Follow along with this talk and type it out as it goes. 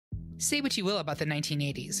Say what you will about the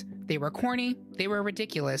 1980s. They were corny, they were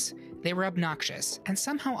ridiculous, they were obnoxious, and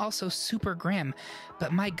somehow also super grim.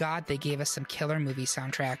 But my God, they gave us some killer movie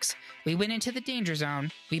soundtracks. We went into the danger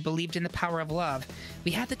zone. We believed in the power of love. We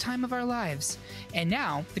had the time of our lives. And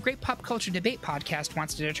now, the Great Pop Culture Debate podcast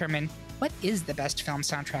wants to determine what is the best film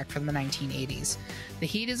soundtrack from the 1980s. The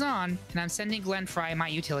heat is on, and I'm sending Glenn Fry my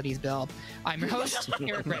utilities bill. I'm your host,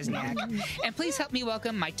 Eric Rezsnyak. And please help me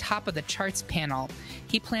welcome my top of the charts panel.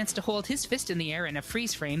 He plans to hold his fist in the air in a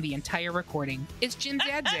freeze frame the entire recording. It's Jim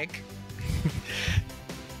Czadzeck.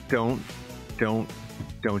 Don't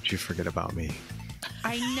you forget about me.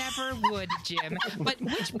 I never would, Jim. But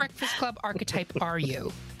which Breakfast Club archetype are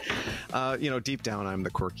you? Deep down, I'm the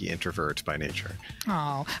quirky introvert by nature.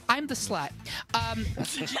 Oh, I'm the slut. Are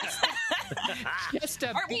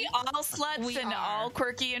we all sluts and all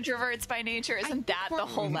quirky introverts by nature? Isn't that the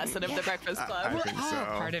whole lesson of the Breakfast Club? I think so.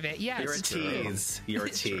 Part of it, yes. You're a tease. You're a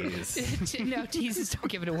tease. No, teases, don't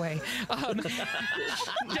give it away.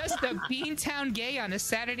 Just a Beantown gay on a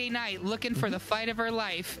Saturday night looking for the fight of her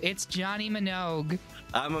life. It's Jonny Minogue.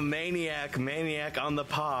 I'm a maniac on the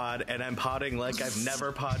pod, and I'm podding like I've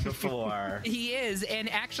never pod before. He is,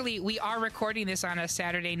 and actually, we are recording this on a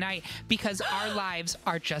Saturday night because our lives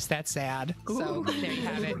are just that sad. So there you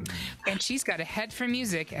have it. And she's got a head for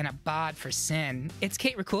music and a bod for sin. It's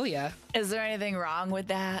Kate Racculia. Is there anything wrong with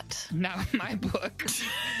that? Not my book.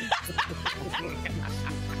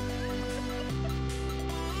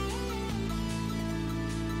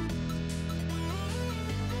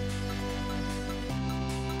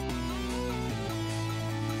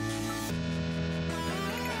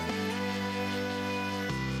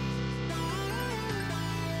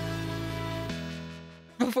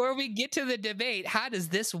 Before we get to the debate, how does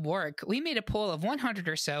this work? We made a poll of 100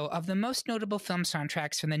 or so of the most notable film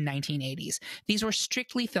soundtracks from the 1980s. These were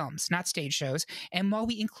strictly films, not stage shows, and while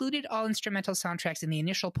we included all instrumental soundtracks in the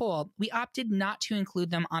initial poll, we opted not to include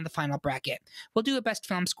them on the final bracket. We'll do a best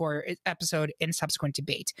film score episode in subsequent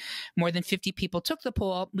debate. More than 50 people took the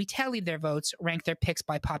poll, we tallied their votes, ranked their picks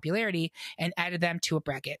by popularity, and added them to a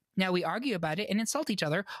bracket. Now we argue about it and insult each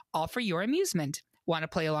other, all for your amusement. Want to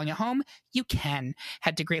play along at home? You can.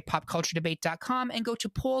 Head to greatpopculturedebate.com and go to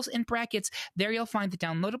polls and brackets. There you'll find the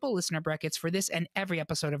downloadable listener brackets for this and every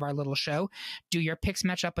episode of our little show. Do your picks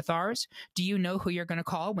match up with ours? Do you know who you're going to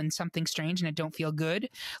call when something's strange and it don't feel good?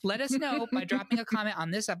 Let us know by dropping a comment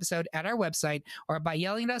on this episode at our website or by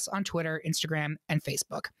yelling at us on Twitter, Instagram, and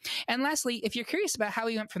Facebook. And lastly, if you're curious about how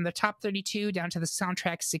we went from the top 32 down to the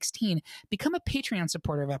soundtrack 16, become a Patreon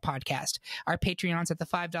supporter of our podcast. Our Patreons at the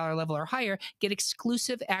 $5 level or higher get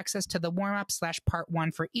exclusive access to the warm-up /part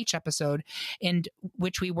 1 for each episode, in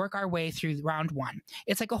which we work our way through round 1.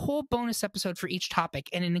 It's like a whole bonus episode for each topic,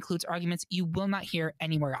 and it includes arguments you will not hear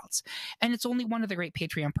anywhere else. And it's only one of the great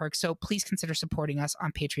Patreon perks, so please consider supporting us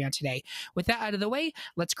on Patreon today. With that out of the way,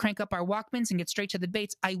 let's crank up our Walkmans and get straight to the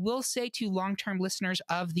debates. I will say to long-term listeners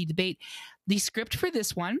of the debate, the script for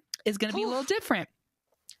this one is going to be a little different,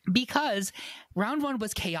 because round 1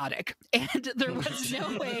 was chaotic and there was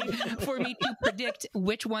no way for me to predict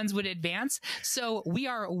which ones would advance. So we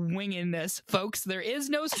are winging this, folks. There is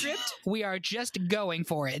no script. We are just going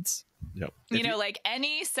for it. Yep. Like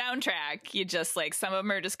any soundtrack, you just some of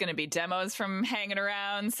them are just going to be demos from hanging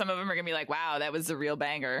around. Some of them are going to be like, wow, that was a real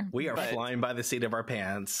banger. We are flying by the seat of our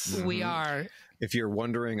pants. We are. If you're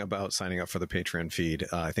wondering about signing up for the Patreon feed,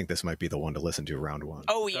 I think this might be the one to listen to round 1.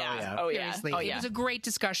 Oh, yeah. Oh, yeah. Seriously. It was a great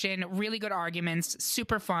discussion, really good arguments,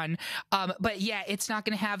 super fun. But yeah, it's not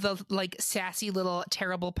going to have the sassy little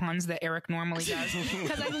terrible puns that Eric normally does,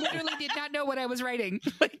 because I literally did not know what I was writing.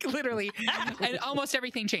 Literally. And almost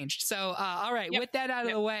everything changed. So, all right, with that out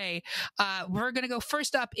of the way, we're going to go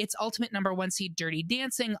first up. It's ultimate number 1 seed Dirty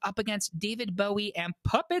Dancing up against David Bowie and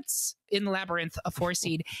Puppets in Labyrinth, a 4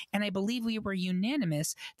 seed. And I believe we were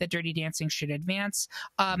unanimous that Dirty Dancing should advance.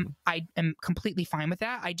 I am completely fine with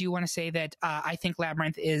that. I do want to say that I think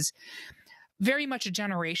Labyrinth is very much a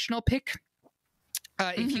generational pick.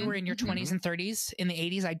 If you were in your 20s and 30s in the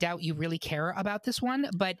 80s, I doubt you really care about this one.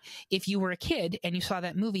 But if you were a kid and you saw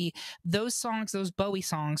that movie, those songs, those Bowie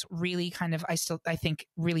songs really kind of, I think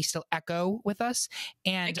really still echo with us.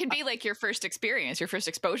 And it can be your first experience, your first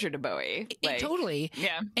exposure to Bowie. Totally.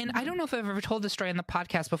 Yeah. And I don't know if I've ever told this story on the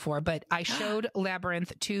podcast before, but I showed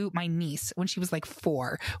Labyrinth to my niece when she was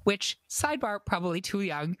 4, which, sidebar, probably too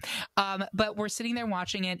young. But we're sitting there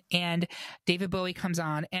watching it and David Bowie comes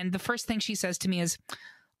on. And the first thing she says to me is,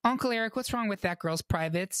 Uncle Eric, what's wrong with that girl's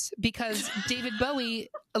privates? Because David Bowie,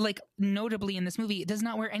 notably in this movie, does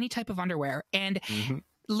not wear any type of underwear. And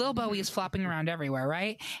Lil Bowie is flopping around everywhere,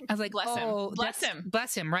 right? I was like,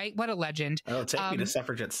 bless him, right? What a legend. Oh, take me to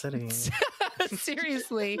Suffragette City.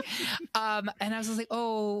 Seriously. And I was like,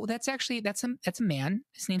 oh, that's a man.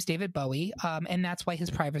 His name's David Bowie. And that's why his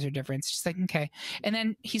privates are different. She's like, okay. And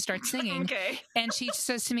then he starts singing. Okay. And she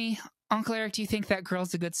says to me, Uncle Eric, do you think that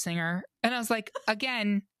girl's a good singer? And I was like,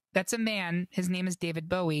 again, that's a man. His name is David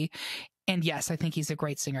Bowie. And yes, I think he's a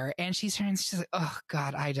great singer. And she's like, oh,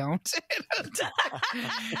 God, I don't.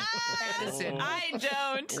 Addison, I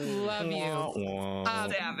don't. Love you.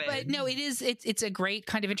 But no, it's a great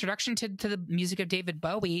kind of introduction to the music of David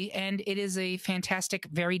Bowie. And it is a fantastic,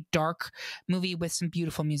 very dark movie with some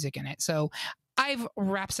beautiful music in it. So I've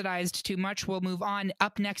rhapsodized too much. We'll move on.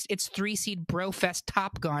 Up next, it's 3-seed Brofest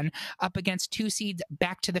Top Gun up against 2-seeds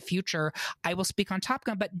Back to the Future. I will speak on Top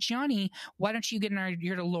Gun, but Johnny, why don't you get in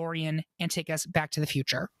your DeLorean and take us back to the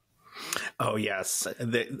future? Oh, yes.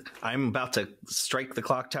 I'm about to strike the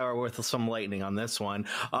clock tower with some lightning on this one.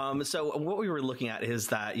 So what we were looking at is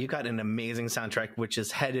that you got an amazing soundtrack, which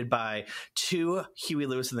is headed by two Huey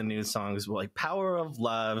Lewis and the News songs, like Power of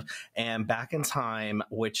Love and Back in Time,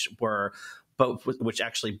 which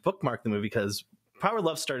actually bookmarked the movie because Power of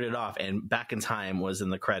Love started off and Back in Time was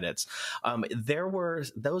in the credits.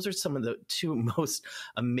 Those are some of the two most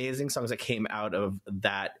amazing songs that came out of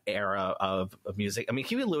that era of music. I mean,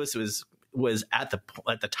 Huey Lewis was at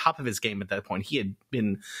the top of his game at that point. He had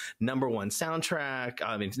been #1 soundtrack,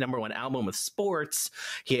 #1 album with sports.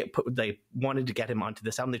 They wanted to get him onto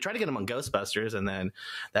this album. They tried to get him on Ghostbusters, and then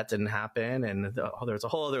that didn't happen. And there's a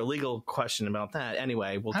whole other legal question about that.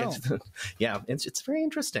 Anyway, we'll get to it's very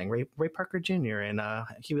interesting. Ray Parker Jr. and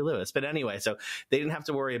Huey Lewis. But anyway, so they didn't have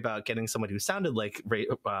to worry about getting somebody who sounded like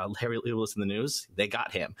Harry Lewis in the News. They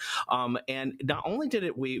got him. And not only did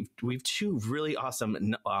it we've two really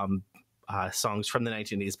awesome songs from the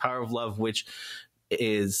 1980s, Power of Love, which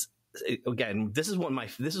is, again, this is one of my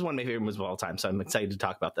favorite movies of all time, so I'm excited to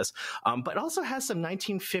talk about this. But also has some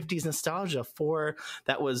 1950s nostalgia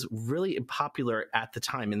that was really popular at the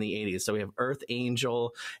time in the 80s. So we have Earth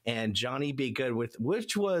Angel and Johnny Be Good,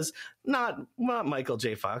 which was not Michael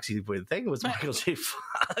J. Fox. You would think it was Michael J.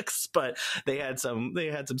 Fox, but they had some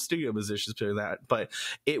studio musicians doing that. But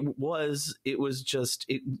it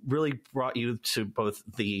really brought you to both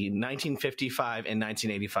the 1955 and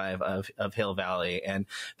 1985 of Hill Valley. And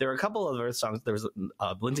there are a couple of other songs. There was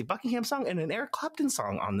a Lindsey Buckingham song and an Eric Clapton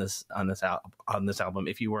song on this album,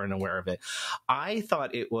 if you weren't aware of it. I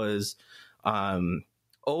thought it was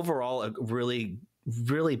overall a really,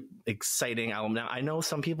 really exciting album. Now, I know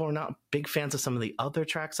some people are not big fans of some of the other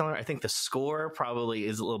tracks on it. I think the score probably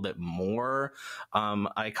is a little bit more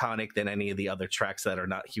iconic than any of the other tracks that are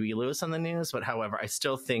not Huey Lewis on the News. But however, I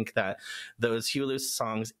still think that those Huey Lewis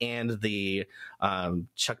songs and the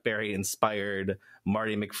Chuck Berry inspired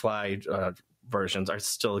Marty McFly versions are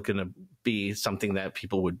still going to be something that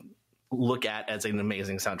people would look at as an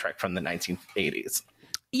amazing soundtrack from the 1980s.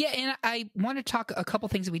 Yeah, and I want to talk a couple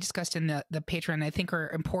things that we discussed in the Patreon I think are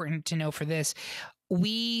important to know for this.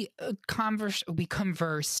 We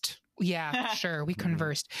conversed. Yeah, sure. We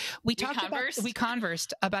conversed. We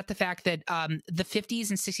conversed about the fact that the 50s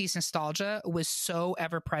and 60s nostalgia was so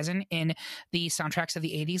ever present in the soundtracks of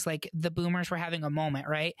the 80s. Like the boomers were having a moment,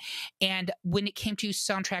 right? And when it came to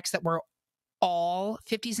soundtracks that were all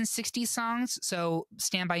 50s and 60s songs, so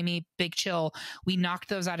Stand By Me, Big Chill, we knocked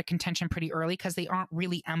those out of contention pretty early because they aren't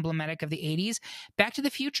really emblematic of the 80s. Back to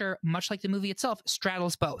the Future, much like the movie itself,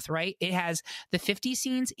 straddles both, right? It has the 50s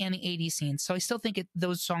scenes and the 80s scenes. So I still think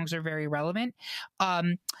those songs are very relevant.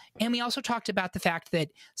 And we also talked about the fact that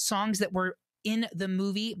songs that were in the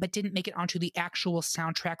movie but didn't make it onto the actual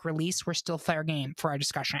soundtrack release were still fair game for our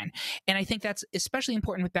discussion. And I think that's especially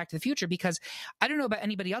important with Back to the Future because I don't know about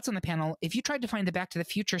anybody else on the panel. If you tried to find the Back to the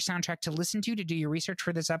Future soundtrack to listen to do your research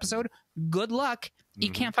for this episode, good luck.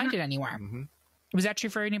 You can't find it anywhere. Was that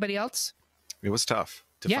true for anybody else? It was tough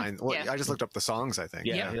to find. Well, I just looked up the songs, I think.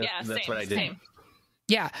 Yeah, that's what I did. Same.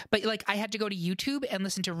 Yeah, but like I had to go to YouTube and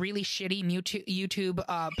listen to really shitty YouTube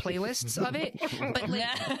playlists of it. But like,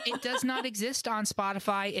 it does not exist on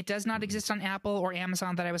Spotify. It does not exist on Apple or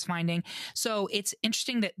Amazon that I was finding. So it's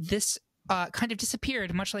interesting that this kind of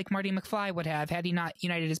disappeared, much like Marty McFly would have had he not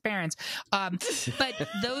united his parents. But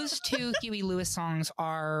those two Huey Lewis songs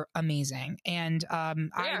are amazing, and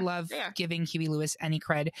I love giving Huey Lewis any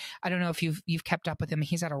cred. I don't know if you've kept up with him.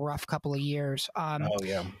 He's had a rough couple of years.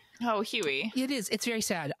 Oh, Huey. It is. It's very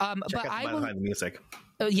sad. But I will. Behind the music.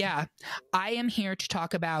 Yeah, I am here to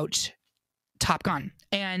talk about Top Gun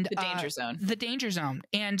and The Danger Zone. The Danger Zone.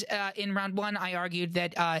 And in round one, I argued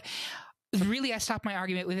that really, I stopped my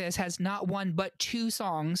argument with this, has not one but two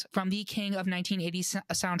songs from the king of 1980s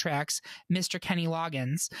soundtracks, Mr. Kenny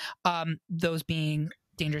Loggins, those being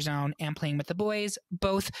Danger Zone and Playing with the Boys,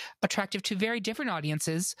 both attractive to very different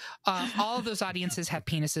audiences. All of those audiences have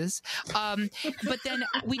penises. But then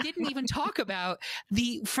we didn't even talk about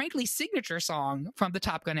the, frankly, signature song from the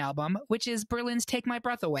Top Gun album, which is Berlin's Take My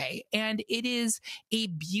Breath Away. And it is a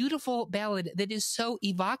beautiful ballad that is so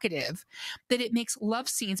evocative that it makes love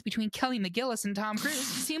scenes between Kelly McGillis and Tom Cruise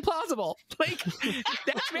seem plausible. Like,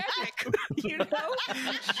 that's magic, you know?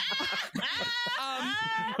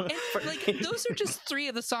 And, like, those are just three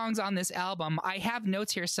of the songs on this album. I have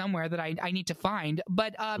notes here somewhere that I need to find,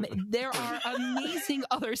 but there are amazing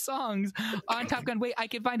other songs on Top Gun. Wait, I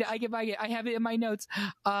can find it. I have it in my notes.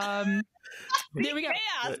 There we go.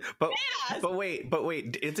 But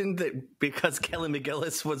wait, isn't it because Kelly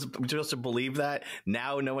McGillis was supposed to believe that?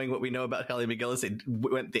 Now, knowing what we know about Kelly McGillis, it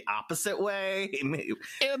went the opposite way?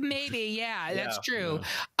 Maybe, yeah, that's true.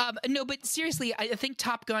 Yeah. No, but seriously, I think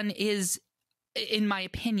Top Gun is, in my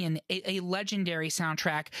opinion, a legendary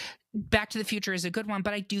soundtrack. Back to the Future is a good one,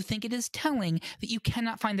 but I do think it is telling that you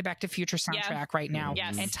cannot find the Back to the Future soundtrack right now.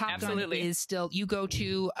 Yes, and Top absolutely. Gun is still, you go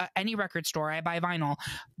to any record store, I buy vinyl,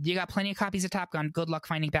 you got plenty of copies of Top Gun. Good luck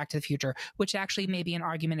finding Back to the Future, which actually may be an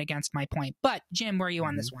argument against my point. But Jim, where are you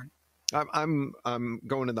on this one? I'm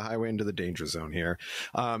going to the highway into the danger zone here.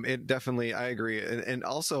 It definitely, I agree. And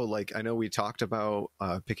also, like, I know we talked about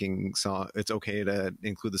picking song. It's okay to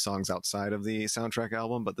include the songs outside of the soundtrack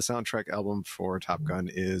album, but the soundtrack album for Top Gun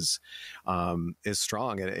is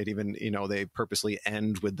strong. It even, you know, they purposely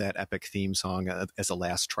end with that epic theme song as a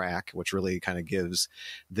last track, which really kind of gives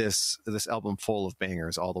this album full of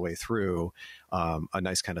bangers all the way through a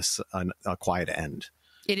nice kind of a quiet end.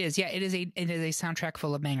 It is, yeah. It is a soundtrack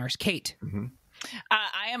full of bangers. Kate. Mm-hmm.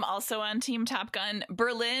 I am also on Team Top Gun.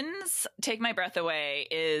 Berlin's Take My Breath Away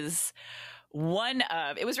is one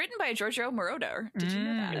of. It was written by Giorgio Moroder. Did you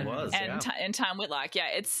know that? It was, and Tom Whitlock. Yeah,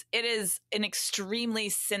 it is an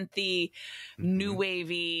extremely synthy, new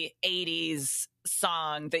wavy 80s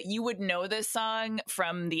song that you would know this song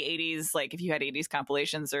from the 80s. Like if you had 80s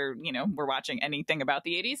compilations or, you know, were watching anything about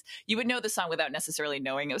the 80s, you would know the song without necessarily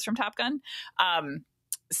knowing it was from Top Gun.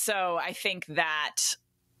 So I think that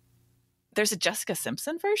there's a Jessica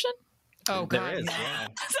Simpson version. Oh, God. Is, yeah.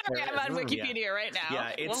 Sorry, I'm on Wikipedia right now.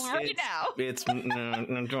 Yeah, it's don't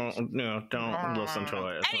listen to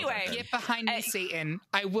it. Anyway. Get behind me, Satan.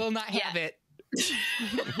 I will not have it.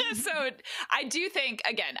 So I do think,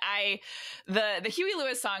 again, the Huey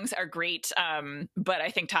Lewis songs are great, but I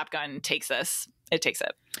think Top Gun takes this. It takes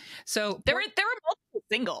it. So there were multiple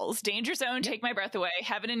singles: Danger Zone, Take My Breath Away,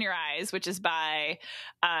 Heaven in Your Eyes, which is by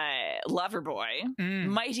Loverboy,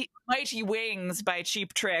 Mighty Wings by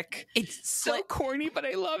Cheap Trick. It's so corny, but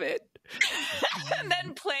I love it. And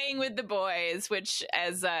then Playing with the Boys, which,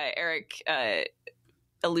 as Eric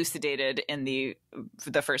elucidated in the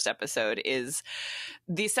first episode, is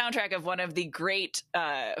the soundtrack of one of the great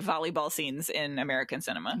volleyball scenes in American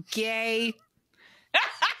cinema. Gay.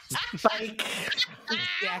 Bike.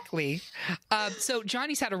 Exactly. So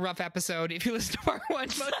Johnny's had a rough episode. If you listen to part one,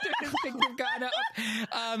 most of his things have gone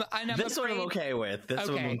up. This one I'm okay with. This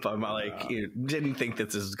one I'm like, didn't think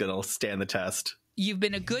this is going to stand the test. You've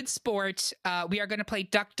been a good sport. We are going to play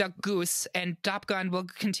Duck, Duck, Goose, and Top Gun will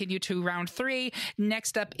continue to round 3.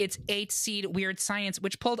 Next up, it's 8 seed Weird Science,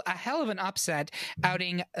 which pulled a hell of an upset,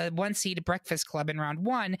 outing 1 seed Breakfast Club in round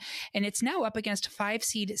 1. And it's now up against 5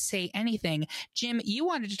 seed Say Anything. Jim, you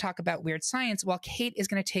wanted to talk about Weird Science, while Kate is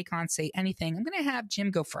going to take on Say Anything. I'm going to have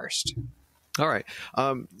Jim go first. All right.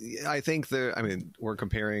 I think we're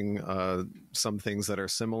comparing some things that are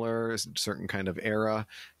similar, certain kind of era.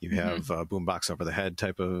 You have boombox over the head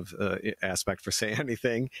type of aspect for Say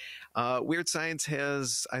Anything. Weird Science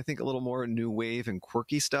has, I think, a little more new wave and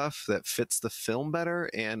quirky stuff that fits the film better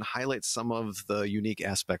and highlights some of the unique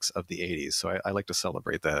aspects of the 80s. So I like to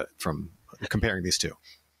celebrate that from comparing these two.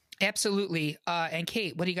 Absolutely. And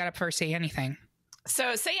Kate, what do you got up for Say Anything?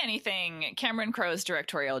 So Say Anything, Cameron Crowe's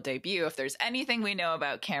directorial debut. If there's anything we know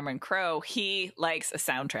about Cameron Crowe, he likes a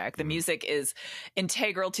soundtrack. The music is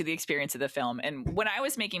integral to the experience of the film. And when I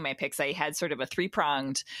was making my picks, I had sort of a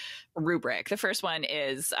 3-pronged rubric. The first one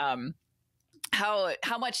is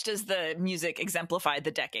how much does the music exemplify the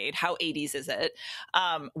decade? How 80s is it?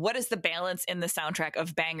 What is the balance in the soundtrack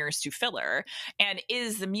of bangers to filler? And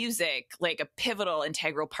is the music like a pivotal,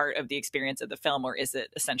 integral part of the experience of the film, or is it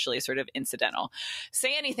essentially sort of incidental?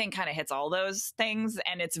 Say Anything kind of hits all those things,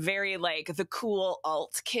 and it's very like the cool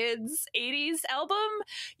alt kids 80s album.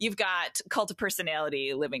 You've got Cult of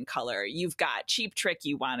Personality, Living Color. You've got Cheap Trick,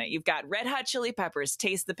 You Want It. You've got Red Hot Chili Peppers,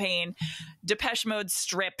 Taste the Pain. Depeche Mode,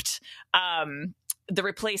 Stripped. The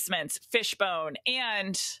Replacements, Fishbone,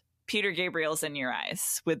 and Peter Gabriel's In Your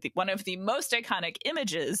Eyes, with one of the most iconic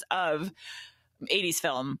images of 80s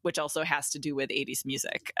film, which also has to do with 80s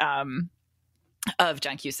music, of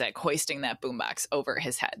John Cusack hoisting that boombox over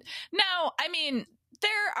his head. Now, I mean,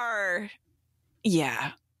 there are,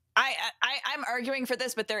 yeah, I'm arguing for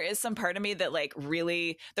this, but there is some part of me that like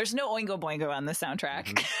really, there's no Oingo Boingo on the soundtrack.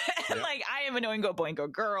 Mm-hmm. Yep. Like I am an Oingo Boingo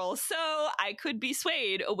girl, so I could be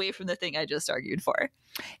swayed away from the thing I just argued for.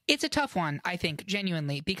 It's a tough one, I think,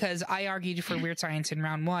 genuinely, because I argued for Weird Science in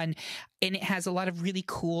round one, and it has a lot of really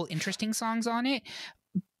cool, interesting songs on it.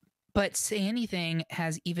 But Say Anything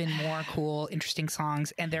has even more cool, interesting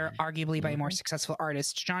songs, and they're arguably by more successul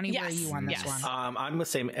artists. Johnny, where are you on this one? I'm with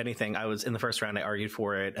Say Anything. I was in the first round. I argued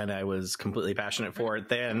for it, and I was completely passionate for it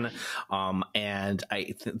then. And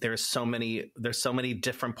there's so many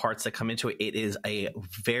different parts that come into it. It is a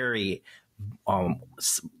very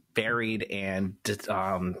varied and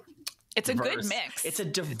it's a good mix. It's a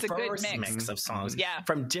diverse mix of songs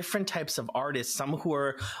from different types of artists, some who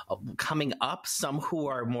are coming up, some who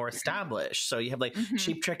are more established. So you have like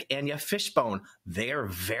Cheap Trick and you have Fishbone. They are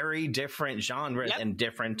very different genres and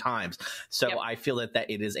different times. So I feel that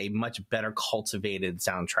it is a much better cultivated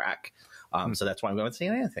soundtrack. So that's why I'm going to Say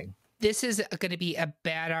Anything. This is going to be a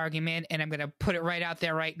bad argument, and I'm going to put it right out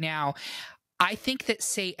there right now. I think that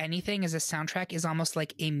Say Anything as a soundtrack is almost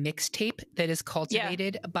like a mixtape that is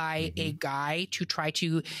cultivated by a guy to try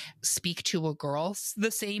to speak to a girl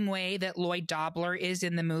the same way that Lloyd Dobler is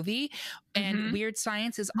in the movie. And Weird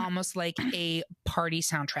Science is almost like a party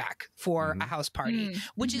soundtrack for a house party,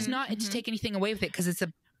 which is not to take anything away with it, because it's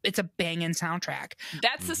a banging soundtrack.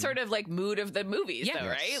 That's the sort of like mood of the movies, though,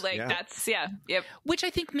 right? Like that's which I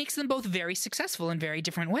think makes them both very successful in very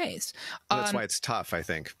different ways. That's why it's tough, I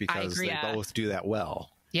think, because they both do that well.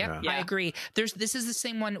 Yep, I agree. This is the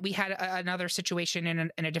same one. We had another situation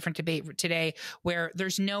in a different debate today where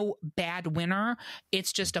there's no bad winner.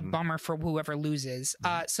 It's just a bummer for whoever loses.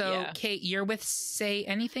 Kate, you're with Say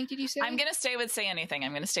Anything, did you say? I'm going to stay with Say Anything.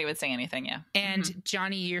 Yeah. And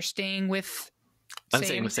Johnny, you're staying with... I'm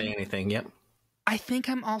saying Say Anything, yep. I think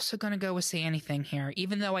I'm also going to go with Say Anything here,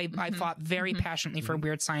 even though I fought very passionately for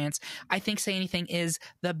Weird Science. I think Say Anything is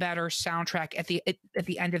the better soundtrack at the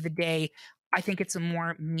end of the day. I think it's a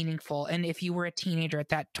more meaningful. And if you were a teenager at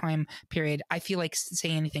that time period, I feel like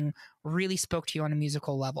Say Anything really spoke to you on a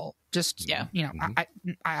musical level. Just,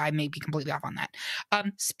 I may be completely off on that.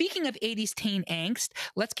 Speaking of 80s teen angst,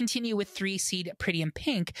 let's continue with 3-seed Pretty in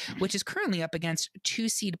Pink, which is currently up against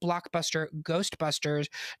 2-seed blockbuster Ghostbusters.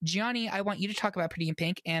 Johnny, I want you to talk about Pretty in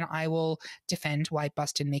Pink, and I will defend why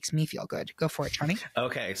Bustin' makes me feel good. Go for it, Johnny.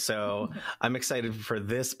 Okay, so I'm excited for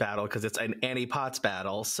this battle because it's an Annie Potts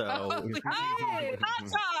battle. So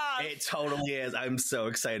it totally is. I'm so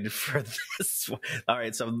excited for this one. All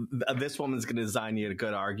right, so this woman's going to design you a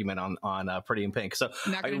good argument on Pretty in Pink. So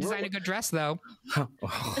not going to design a good dress, though. That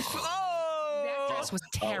dress was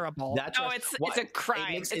terrible. It's a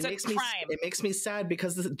crime. It's a crime. It makes me sad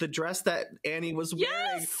because the dress that Annie was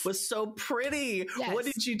wearing was so pretty. Yes. What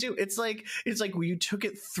did you do? It's like you took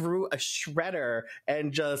it through a shredder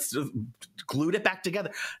and just glued it back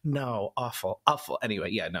together. No, awful.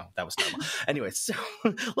 Anyway, that was terrible. Anyway, so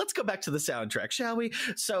let's go back to the soundtrack, shall we?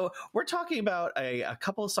 So we're talking about a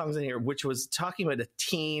couple of songs in here, which was talking about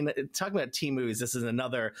teen movies. This is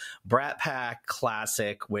another Brat Pack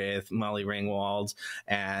classic with Molly Ringwald,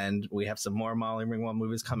 and we have some more Molly Ringwald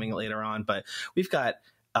movies coming later on, but we've got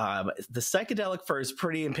the psychedelic first,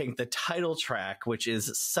 Pretty in Pink, the title track, which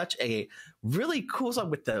is such a really cool song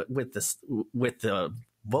with the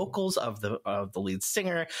vocals of the lead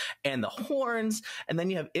singer and the horns, and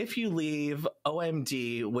then you have If You Leave,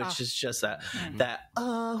 OMD, which is just that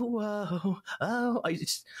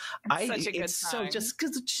it's so just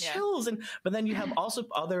because it chills. But then you have also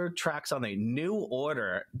other tracks on there: New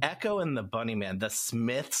Order, Echo and the Bunnymen, The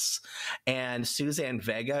Smiths, and Suzanne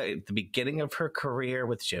Vega at the beginning of her career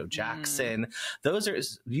with Joe Jackson.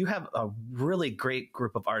 You have a really great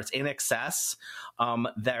group of artists. In Excess,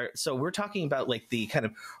 there. So we're talking about like the kind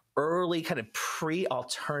of early kind of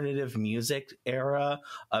pre-alternative music era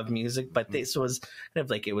of music, but this was kind of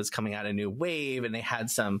like it was coming out a new wave, and they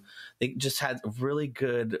just had a really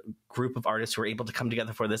good group of artists who were able to come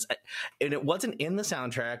together for this. And it wasn't in the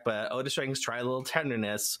soundtrack, but Otis Redding's Try a Little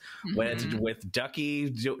Tenderness went with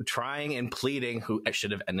Ducky trying and pleading, who I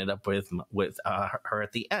should have ended up with her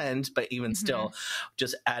at the end, but even still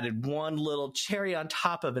just added one little cherry on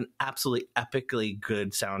top of an absolutely epically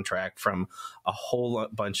good soundtrack from a whole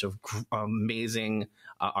bunch of amazing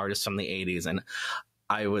artists from the 80s. And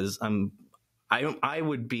I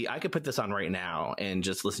could put this on right now and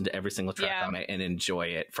just listen to every single track on it and enjoy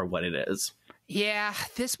it for what it is. Yeah,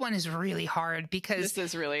 this one is really hard because this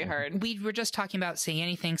is really hard. We were just talking about Say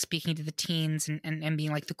Anything, speaking to the teens and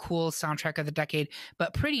being like the cool soundtrack of the decade.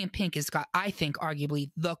 But Pretty in Pink has got, I think, arguably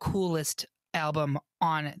the coolest album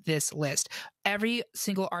on this list. Every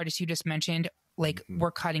single artist you just mentioned, like,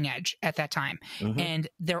 were cutting edge at that time. And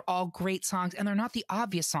they're all great songs, and they're not the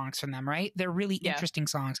obvious songs from them, right? They're really interesting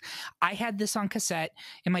songs. I had this on cassette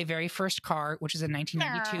in my very first car, which is a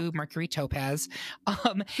 1992 Mercury Topaz.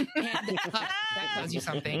 And that tells you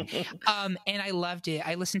something. And I loved it.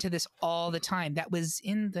 I listened to this all the time. That was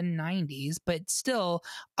in the 90s, but still,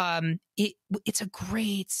 it's a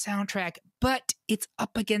great soundtrack, but it's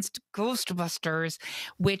up against Ghostbusters,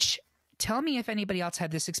 which... Tell me if anybody else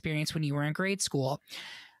had this experience when you were in grade school.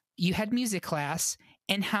 You had music class,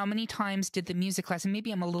 and how many times did the music class, and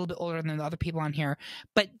maybe I'm a little bit older than the other people on here,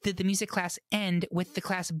 but did the music class end with the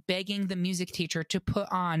class begging the music teacher to put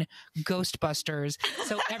on Ghostbusters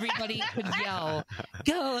so everybody could yell,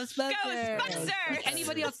 Ghostbusters! Ghostbusters! Did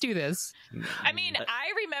anybody else do this? I mean,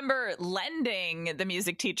 I remember lending the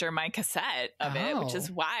music teacher my cassette of it, which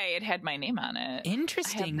is why it had my name on it.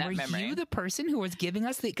 Interesting. Were you the person who was giving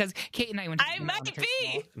us the... Because Kate and I went to... I might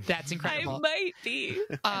be! That's incredible. I might be.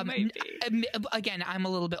 Again, I'm a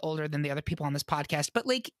little bit older than the other people on this podcast, but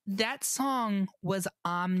like that song was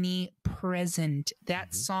omnipresent.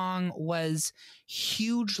 That song was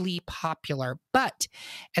hugely popular. But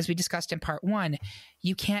as we discussed in part one,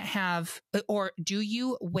 you can't have, or do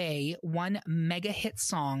you weigh one mega hit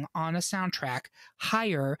song on a soundtrack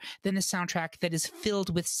higher than a soundtrack that is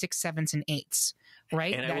filled with 6, 7s, and 8s?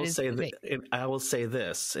 Right. And I will say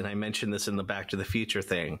this, and I mentioned this in the Back to the Future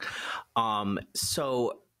thing.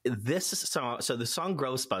 This song, so the song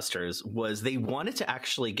Ghostbusters was, they wanted to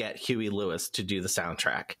actually get Huey Lewis to do the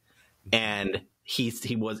soundtrack, and he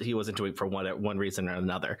wasn't doing it for one reason or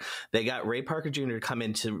another. They got Ray Parker Jr. to come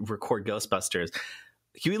in to record Ghostbusters.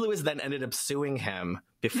 Huey Lewis then ended up suing him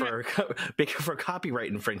for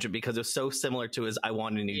copyright infringement because it was so similar to his "I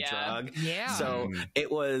Want a New Drug." Yeah. So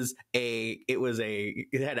they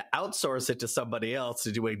had to outsource it to somebody else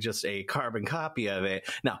to do just a carbon copy of it.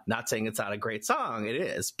 Now, not saying it's not a great song, it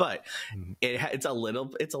is, but it's a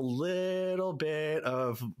little bit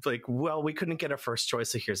of like, well, we couldn't get a first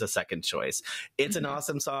choice, so here's a second choice. It's an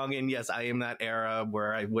awesome song, and yes, I am that era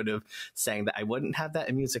where I would have sang that. I wouldn't have that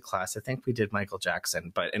in music class. I think we did Michael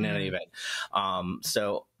Jackson, but in any event,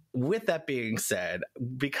 so. With that being said,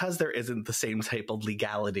 because there isn't the same type of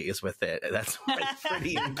legalities with it, that's why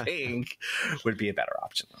Pretty in Pink would be a better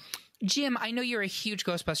option. Jim, I know you're a huge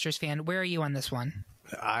Ghostbusters fan. Where are you on this one?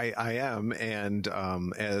 I am, and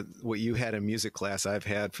what you had in music class, I've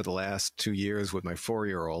had for the last 2 years with my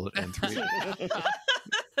 4-year-old, and 3. It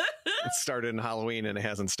started in Halloween, and it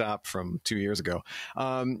hasn't stopped from 2 years ago.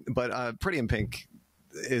 But Pretty in Pink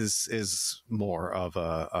is more of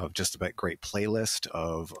just a great playlist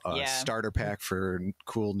of a starter pack for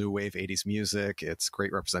cool new wave 80s music. It's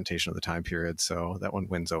great representation of the time period, so that one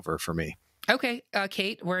wins over for me. Okay,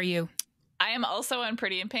 Kate, where are you? I am also on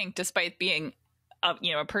Pretty in Pink, despite being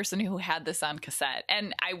a person who had this on cassette.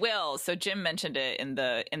 And I will. So Jim mentioned it in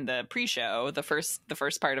the pre-show, the first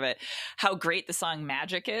part of it, how great the song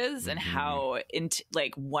Magic is and how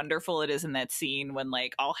wonderful it is in that scene when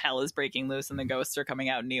like all hell is breaking loose and the ghosts are coming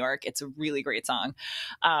out in New York. It's a really great song.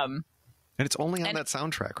 And it's only on that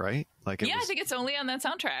soundtrack, right? I think it's only on that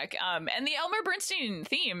soundtrack. And the Elmer Bernstein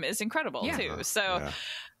theme is incredible too. So,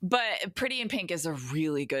 but Pretty in Pink is a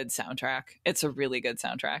really good soundtrack. It's a really good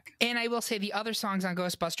soundtrack. And I will say the other songs on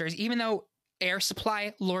Ghostbusters, even though Air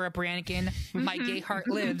Supply, Laura Branigan, My Gay Heart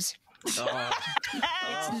Lives.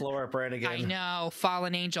 Laura Branigan. I know,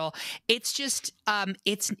 Fallen Angel. It's just,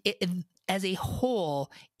 as a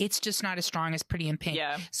whole, it's just not as strong as Pretty in Pink.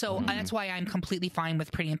 Yeah. So that's why I'm completely fine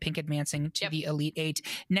with Pretty in Pink advancing to the Elite Eight.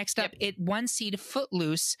 Next up, it 1 seed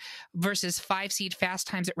Footloose versus 5 seed Fast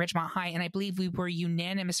Times at Ridgemont High. And I believe we were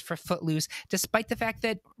unanimous for Footloose, despite the fact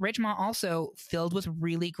that Ridgemont also filled with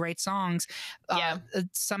really great songs.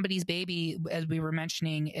 Somebody's Baby, as we were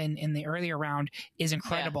mentioning in the earlier round, is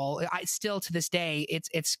incredible. I still, to this day,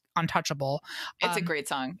 it's untouchable. It's a great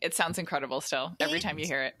song. It sounds incredible still every time you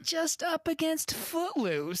hear it. Just up against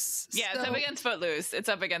Footloose. Yeah, it's up against Footloose. It's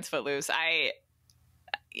up against Footloose.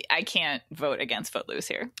 I can't vote against Footloose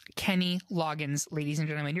here. Kenny Loggins, ladies and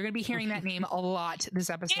gentlemen. You're going to be hearing that name a lot this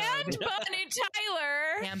episode. And Bonnie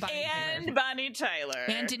Tyler. And Bonnie Tyler.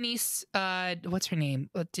 And Denise, what's her name?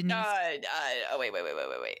 Denise.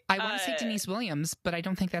 Wait. I want to say Denise Williams, but I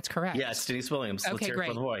don't think that's correct. Yes, Denise Williams. Okay, Let's hear great. it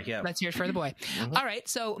for the boy. Yeah. Let's hear it for the boy. All right,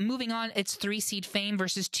 so moving on, it's 3 seed Fame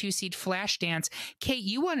versus 2 seed Flashdance. Kate,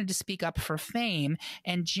 you wanted to speak up for Fame,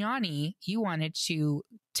 and Johnny, you wanted to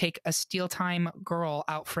take a Steel Time Girl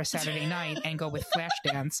out for a Saturday night and go with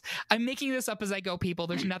Flashdance. I'm making this up as I go, people.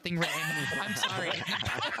 There's nothing written. I'm sorry.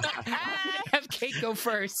 Have Kate go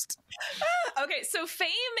first. Okay, so Fame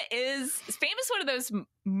is one of those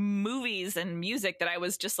movies and music that I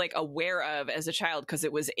was just like aware of as a child because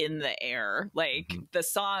it was in the air. Like the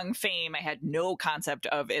song Fame, I had no concept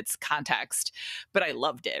of its context, but I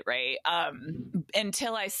loved it, right?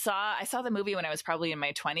 Until I saw the movie when I was probably in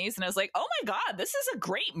my 20s, and I was like, oh my God, this is a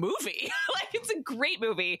great movie. Like, it's a great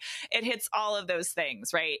movie. It hits all of those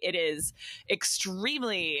things, right? It is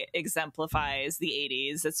extremely exemplifies the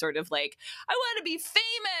 80s. It's sort of like, I want to be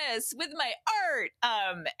famous with my art.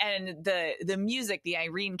 And the music, the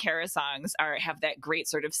Irene Cara songs have that great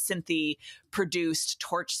sort of synthy produced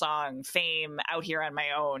torch song Fame, Out Here on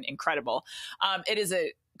My Own. Incredible. It is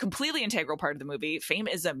a completely integral part of the movie. Fame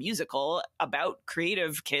is a musical about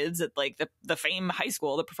creative kids at like the Fame High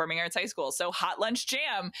School, the Performing Arts High School. So Hot Lunch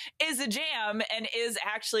Jam is a jam and is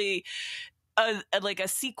actually a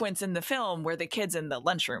sequence in the film where the kids in the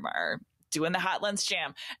lunchroom are doing the Hot Lunch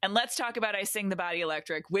Jam. And let's talk about I Sing the Body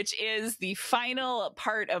Electric, which is the final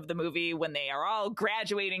part of the movie when they are all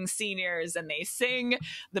graduating seniors and they sing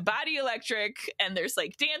the Body Electric and there's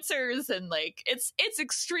like dancers and like it's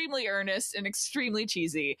extremely earnest and extremely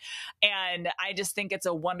cheesy. And I just think it's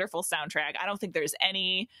a wonderful soundtrack. I don't think there's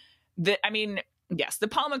yes, the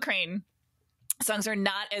Paul McCrane songs are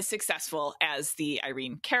not as successful as the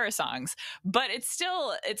Irene Cara songs, but it's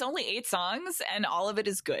only 8 songs and all of it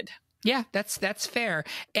is good. Yeah, that's fair.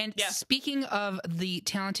 And speaking of the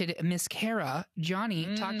talented Miss Cara,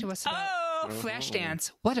 Johnny, talk to us about Flashdance.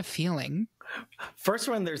 What a feeling. First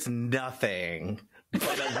one, there's nothing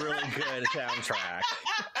but a really good soundtrack.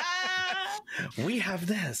 We have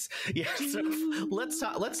this. Yeah, so let's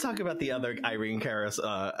talk about the other Irene Cara's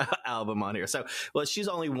album on here. So, well, she's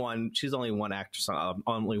only one actress,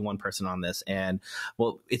 only one person on this, and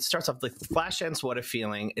well, it starts off like Flashdance. What a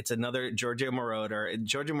feeling! It's another Giorgio Moroder.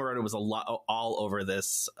 Giorgio Moroder was all over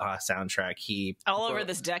this soundtrack. All over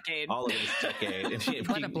this decade. And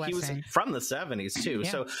what a blessing. He was from the 70s too.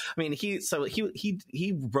 Yeah. So I mean, he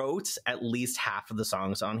wrote at least half of the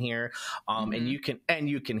songs on here, and you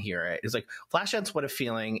can hear it. It's like Flashdance What a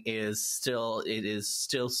Feeling is still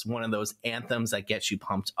one of those anthems that gets you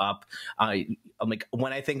pumped up. I'm like,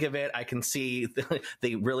 when I think of it, I can see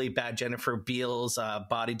the really bad Jennifer Beals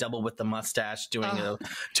body double with the mustache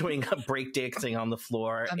doing a break dancing on the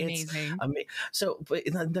floor. Amazing. So, but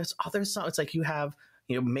there's other songs. It's like you have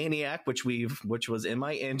Maniac, which was in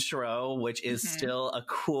my intro, which is still a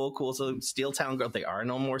cool. So Steel Town Girl. There are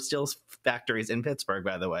no more steel factories in Pittsburgh,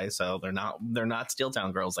 by the way. So they're not Steel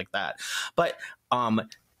Town Girls like that. But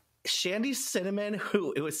Shandy Cinnamon,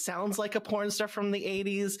 who sounds like a porn star from the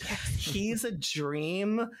 80s. He's a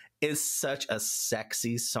Dream is such a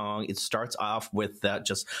sexy song. It starts off with that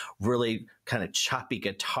just really kind of choppy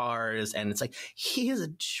guitars, and it's like, he is a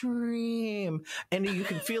dream. And you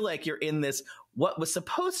can feel like you're in this, what was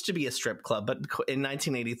supposed to be a strip club, but in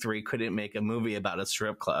 1983 couldn't make a movie about a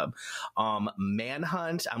strip club.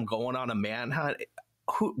 Manhunt, I'm going on a manhunt.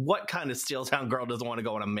 What kind of Steel Town girl doesn't want to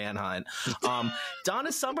go on a manhunt?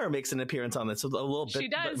 Donna Summer makes an appearance on this a little bit. She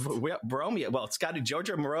does. Romeo. Well,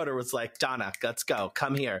 Giorgio Moroder was like, Donna, let's go.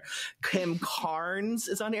 Come here. Kim Carnes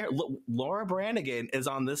is on here. Laura Branigan is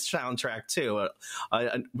on this soundtrack too.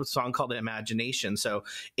 A song called Imagination. So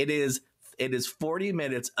it is 40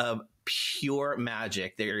 minutes of pure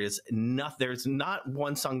magic. There's not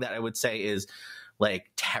one song that I would say is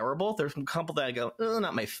like terrible. There's a couple that I go,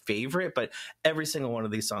 not my favorite, but every single one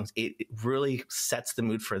of these songs, it really sets the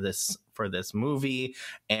mood for this movie,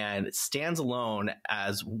 and it stands alone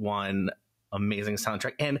as one amazing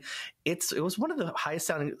soundtrack, and it was one of the highest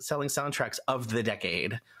selling soundtracks of the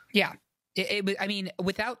decade. Yeah. I mean,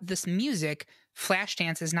 without this music,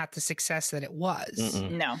 Flashdance is not the success that it was.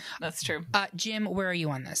 Mm-mm. No, that's true. Jim, where are you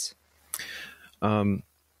on this? Am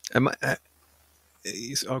I,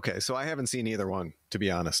 okay, so I haven't seen either one, to be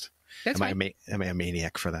honest. That's am I a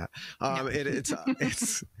maniac for that? No.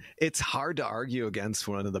 It's hard to argue against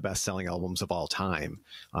one of the best-selling albums of all time.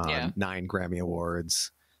 9 Grammy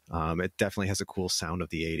Awards. It definitely has a cool sound of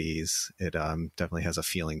the 80s. It definitely has a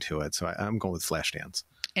feeling to it. So I'm going with Flashdance.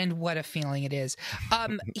 And what a feeling it is.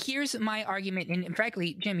 Here's my argument. And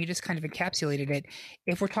frankly, Jim, you just kind of encapsulated it.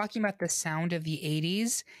 If we're talking about the sound of the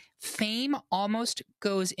 80s, Fame almost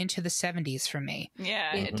goes into the 70s for me.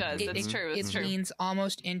 Yeah, it does. It's true. It's true. It leans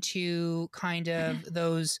almost into kind of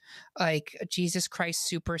those like Jesus Christ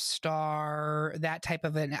Superstar, that type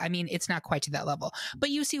of an. I mean, it's not quite to that level,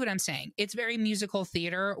 but you see what I'm saying. It's very musical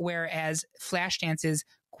theater, whereas Flashdance is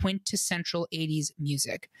quintessential 80s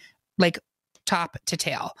music, like top to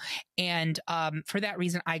tail. And for that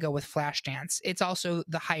reason, I go with Flashdance. It's also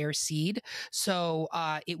the higher seed, so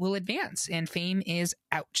it will advance, and Fame is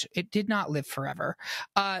out. It did not live forever.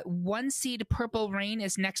 1 seed Purple Rain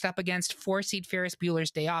is next up against 4 seed Ferris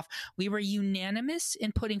Bueller's Day Off. We were unanimous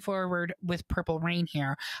in putting forward with Purple Rain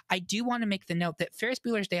here. I do want to make the note that Ferris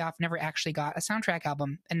Bueller's Day Off never actually got a soundtrack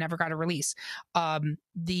album and never got a release.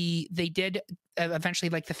 They did eventually,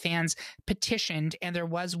 like, the fans petitioned, and there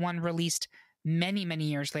was one released many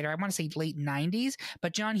years later. I want to say late 90s,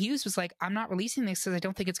 but John Hughes was like, I'm not releasing this because I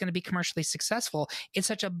don't think it's going to be commercially successful. It's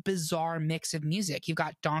such a bizarre mix of music. You've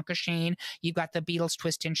got Donkashane, you've got the Beatles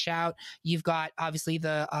Twist and Shout, you've got obviously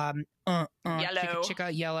the Yellow.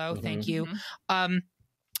 Chicka Yellow. Mm-hmm. Thank you.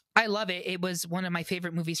 I love it. It was one of my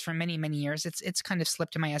favorite movies for many years. It's kind of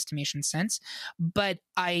slipped in my estimation since, but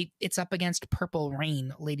it's up against Purple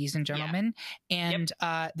Rain, ladies and gentlemen, and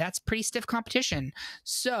that's pretty stiff competition.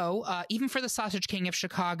 So even for the Sausage King of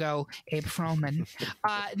Chicago, Abe Froman.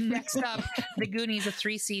 Next up, the Goonies, a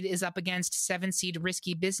 3 seed, is up against 7 seed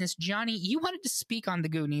Risky Business. Johnny, you wanted to speak on the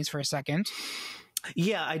Goonies for a second.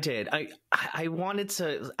 Yeah, I did. I wanted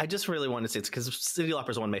to. I just really wanted to say it's because Cyndi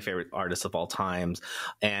Lauper is one of my favorite artists of all times,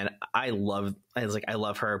 and I love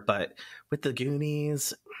her. But with the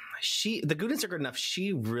Goonies, the Goonies are good enough.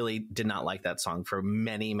 She really did not like that song for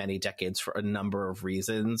many decades for a number of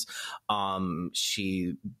reasons.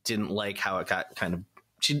 She didn't like how it got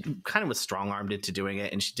she kind of was strong-armed into doing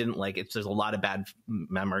it, and she didn't like it. There's a lot of bad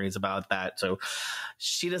memories about that, so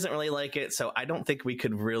she doesn't really like it. So I don't think we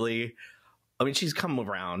could really. I mean, she's come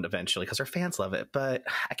around eventually because her fans love it, but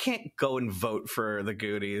I can't go and vote for the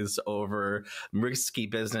Goonies over Risky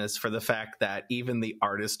Business for the fact that even the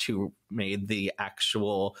artist who made the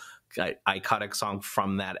actual iconic song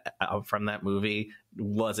from that movie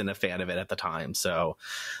wasn't a fan of it at the time. So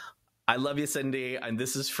I love you, Cyndi, and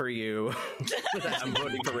this is for you. I'm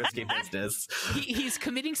voting for Risky Business. He's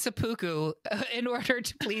committing seppuku in order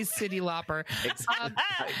to please Cyndi Lauper.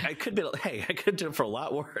 I could do it for a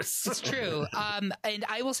lot worse. It's true. And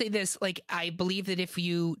I will say this, like, I believe that if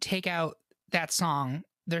you take out that song,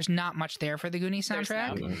 there's not much there for the Goonies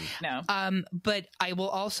soundtrack. No. But I will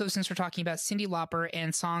also, since we're talking about Cyndi Lauper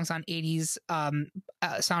and songs on 80s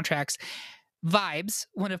soundtracks, Vibes,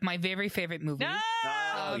 one of my very favorite movies.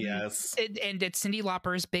 No! Yes. And it's Cyndi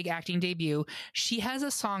Lauper's big acting debut. She has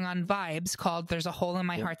a song on Vibes called There's a Hole in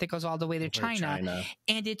My Heart That Goes All the Way to China.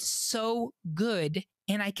 And it's so good,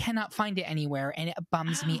 and I cannot find it anywhere, and it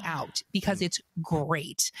bums me out because it's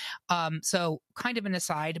great. So kind of an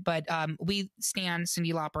aside, but we stand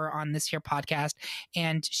Cyndi Lauper on this here podcast,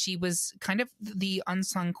 and she was kind of the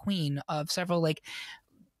unsung queen of several like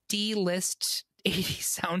D-list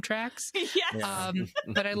 80s soundtracks. Yes.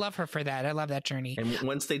 But I love her for that. I love that journey. And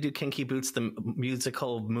once they do Kinky Boots, the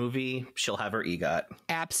musical movie, she'll have her EGOT.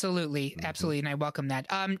 Absolutely. Absolutely. And I welcome that.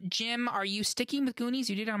 Jim, are you sticking with Goonies?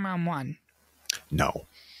 You did on round 1. No.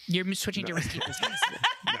 You're switching to Risky Business.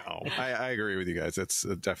 No, I agree with you guys. It's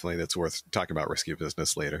definitely, that's worth talking about Risky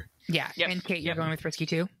Business later. Yeah. Yep. And Kate, you're going with Risky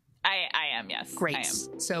too? I am, yes. Great. I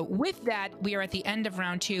am. So with that, we are at the end of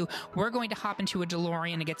round 2. We're going to hop into a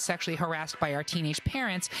DeLorean and get sexually harassed by our teenage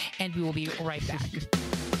parents, and we will be right back.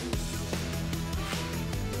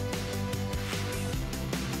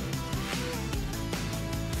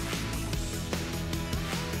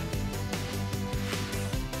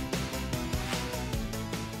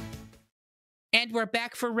 And we're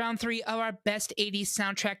back for round 3 of our best 80s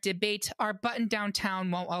soundtrack debate. Our button downtown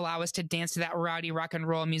won't allow us to dance to that rowdy rock and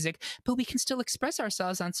roll music, but we can still express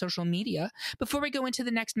ourselves on social media. Before we go into the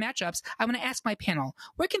next matchups, I want to ask my panel,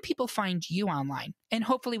 where can people find you online? And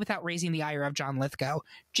hopefully without raising the ire of John Lithgow.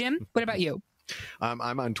 Jim, what about you?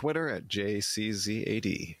 I'm on Twitter at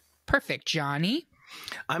JCZAD. Perfect. Johnny?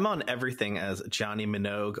 I'm on everything as Jonny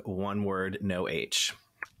Minogue, one word, no H.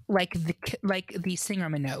 Like the singer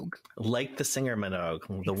Minogue. Like the singer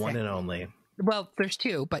Minogue, the one and only. Well, there's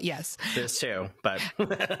 2, but yes. There's 2, but...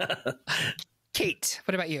 Kate,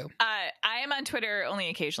 what about you? I am on Twitter only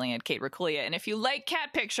occasionally at Kate Racculia. And if you like cat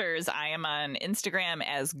pictures, I am on Instagram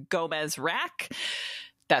as Gomez Rack.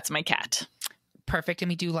 That's my cat. Perfect. And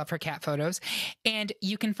we do love her cat photos. And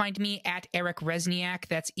you can find me at Eric Rezsnyak.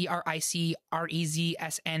 That's EricRezsnyak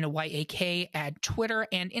at Twitter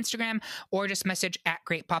and Instagram, or just message at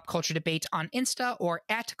Great Pop Culture Debate on Insta or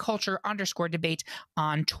at culture_debate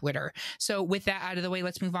on Twitter. So with that out of the way,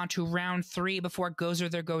 let's move on to round 3 before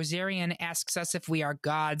Gozer the Gozerian asks us if we are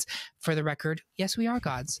gods. For the record, yes, we are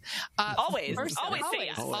gods. Always say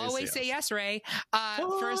yes. Always say yes, Ray.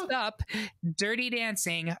 First up, Dirty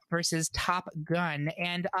Dancing versus Top Gun.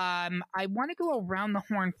 And I want to go around the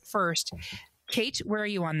horn first. Kate, where are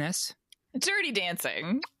you on this? Dirty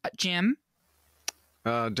Dancing. Jim?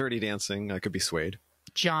 Dirty Dancing. I could be swayed.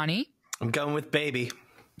 Johnny? I'm going with Baby.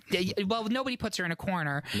 Well, nobody puts her in a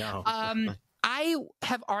corner. No. I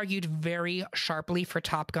have argued very sharply for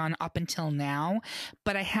Top Gun up until now,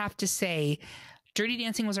 but I have to say, Dirty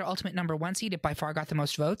Dancing was our ultimate number 1 seed. It by far got the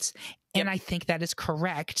most votes. And I think that is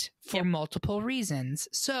correct for multiple reasons.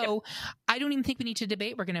 So I don't even think we need to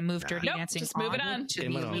debate. We're going to move Dirty Dancing just move it on.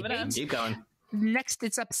 Keep going. Next,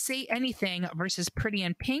 it's up Say Anything versus Pretty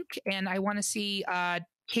in Pink. And I want to see,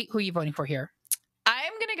 Kate, who are you voting for here?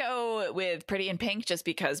 I'm going to go with Pretty in Pink just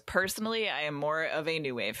because personally I am more of a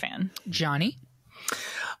new wave fan. Johnny?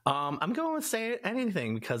 I'm going with Say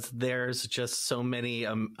Anything because there's just so many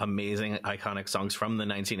amazing, iconic songs from the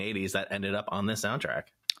 1980s that ended up on this soundtrack.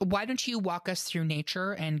 Why don't you walk us through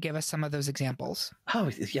Nature and give us some of those examples? Oh,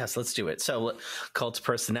 yes, let's do it. So Cult's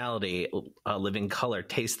Personality, Living Color,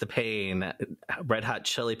 Taste the Pain, Red Hot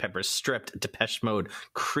Chili Peppers, Stripped, Depeche Mode,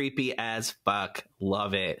 creepy as fuck,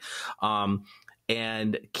 love it.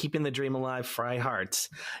 And Keeping the Dream Alive, Fry Hearts.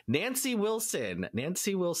 Nancy Wilson,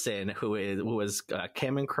 who was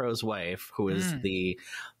Cameron Crowe's wife, who is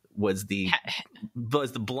was the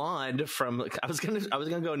blonde from. I was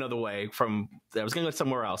gonna go another way. I was gonna go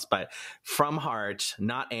somewhere else, but from Heart,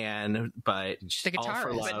 not Anne, but the All for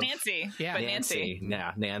guitarist. Love. But Nancy. Yeah. But Nancy.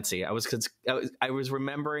 Yeah, Nancy. I was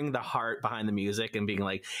remembering the heart behind the music and being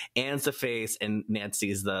like, Anne's the face and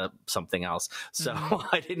Nancy's the something else. So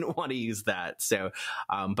I didn't want to use that. So,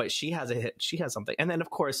 but she has a hit. She has something. And then, of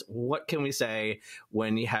course, what can we say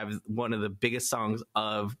when you have one of the biggest songs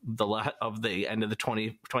of the end of the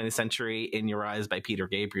 20th century, In Your Eyes by Peter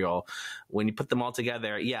Gabriel? When you put them all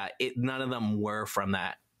together, none of them were from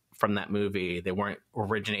that movie. They weren't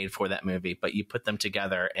originated for that movie, but you put them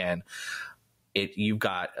together and you've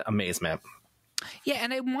got amazement. Yeah,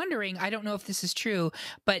 and I'm wondering, I don't know if this is true,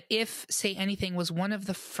 but if Say Anything was one of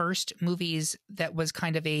the first movies that was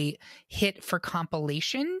kind of a hit for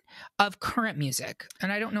compilation of current music.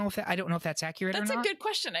 And I don't know if that's accurate or not. That's a good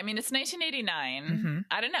question. I mean, it's 1989. Mm-hmm.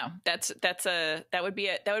 I don't know. That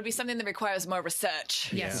would be something that requires more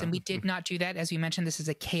research. Yes, and we did not do that. As we mentioned, this is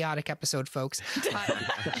a chaotic episode, folks. Jim,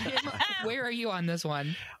 where are you on this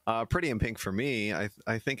one? Pretty in Pink for me.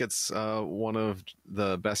 I think it's one of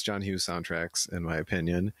the best John Hughes soundtracks, in my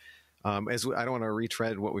opinion. I don't want to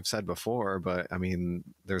retread what we've said before, but I mean,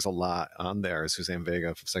 there's a lot on there. Suzanne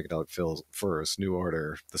Vega, Psychedelic Furs, New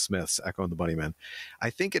Order, The Smiths, Echo and the Bunnymen. I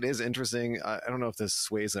think it is interesting. I don't know if this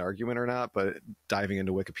sways the argument or not, but diving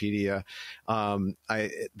into Wikipedia,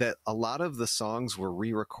 that a lot of the songs were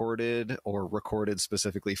re-recorded or recorded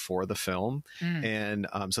specifically for the film. And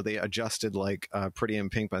so they adjusted, like Pretty in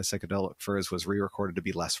Pink by Psychedelic Furs was re-recorded to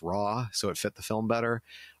be less raw, so it fit the film better.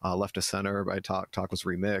 Left of Center by Talk was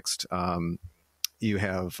remixed. You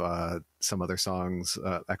have some other songs,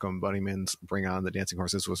 Echo and Bunnymen's Bring On the Dancing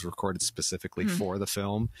Horses was recorded specifically for the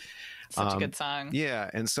film. Such a good song. Yeah,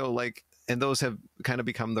 and so and those have kind of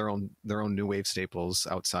become their own new wave staples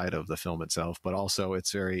outside of the film itself, but also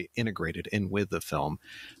it's very integrated in with the film.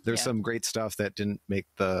 There's some great stuff that didn't make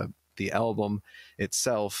the album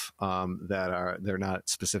itself they're not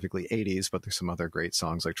specifically 80s, but there's some other great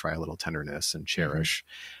songs like Try a Little Tenderness and Cherish.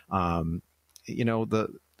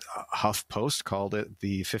 HuffPost called it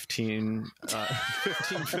the 15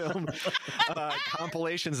 film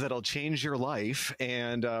compilations that'll change your life,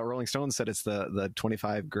 and Rolling Stone said it's the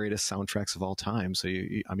 25 greatest soundtracks of all time. So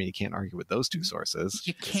you can't argue with those two sources.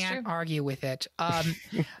 You can't argue with it. I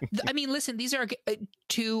mean, listen, these are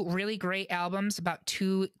two really great albums about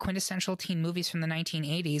two quintessential teen movies from the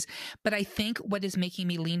 1980s. But I think what is making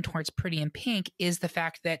me lean towards Pretty in Pink is the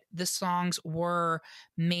fact that the songs were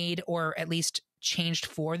made, or at least changed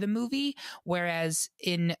for the movie, whereas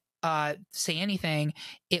in Say Anything,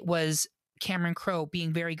 it was Cameron Crowe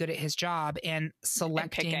being very good at his job and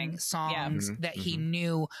selecting songs that he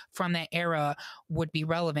knew from that era would be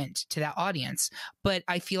relevant to that audience. But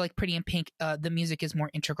I feel like Pretty in Pink, the music is more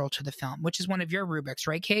integral to the film, which is one of your rubrics,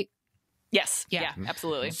 right, Kate? Yes. Yeah,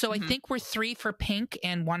 absolutely. So I think we're 3 for Pink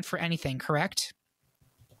and 1 for Anything, correct?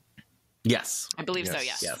 Yes. I believe so,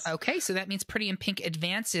 yes. Okay, so that means Pretty in Pink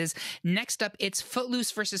advances. Next up, it's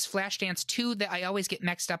Footloose versus Flashdance 2 that I always get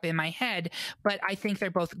mixed up in my head, but I think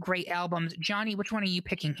they're both great albums. Johnny, which one are you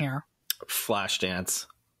picking here? Flashdance.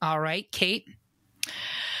 All right, Kate?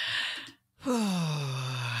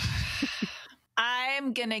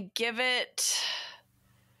 I'm going to give it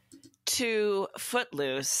to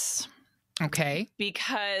Footloose. Okay.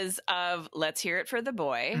 Because of Let's Hear It for the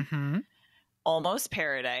Boy. Mm-hmm. Almost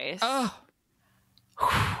Paradise. Oh.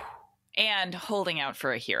 And Holding Out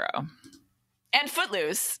for a Hero. And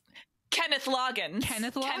Footloose. Kenneth Loggins.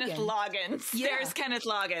 Kenneth Loggins. Yeah. There's Kenneth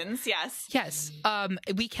Loggins, yes. Yes.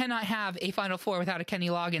 We cannot have a Final Four without a Kenny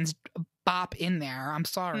Loggins bop in there. I'm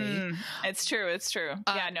sorry. It's true.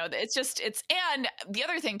 Yeah, no, and the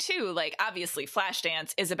other thing too, like obviously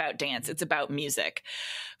Flashdance is about dance. It's about music.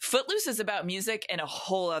 Footloose is about music in a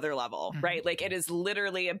whole other level, right? Like it is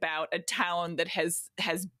literally about a town that has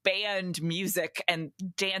banned music and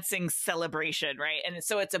dancing celebration, right? And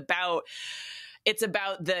so it's about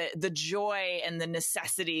the joy and the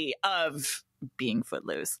necessity of being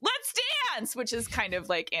footloose. Let's dance, which is kind of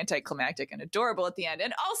like anticlimactic and adorable at the end.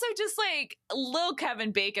 And also just like little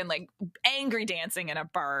Kevin Bacon, like angry dancing in a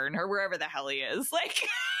barn or wherever the hell he is. Like,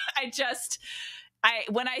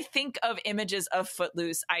 when I think of images of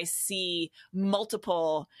Footloose, I see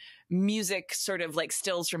multiple music sort of like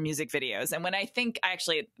stills from music videos. And when I think,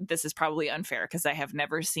 actually, this is probably unfair because I have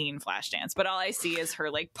never seen Flashdance, but all I see is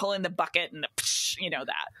her like pulling the bucket and the,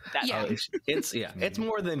 that. Yeah. It's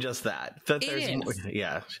more than just that.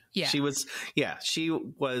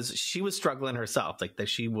 She was struggling herself, like that.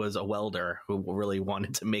 She was a welder who really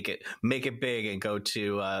wanted to make it big and go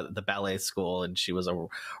to the ballet school. And she was a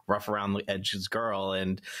rough around the edges girl.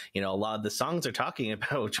 And, a lot of the songs are talking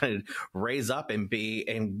about trying to raise up and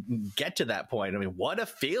get to that point. I mean, what a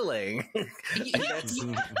feeling.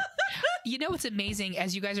 What's amazing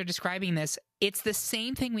as you guys are describing this, it's the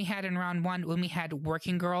same thing we had in round 1 when we had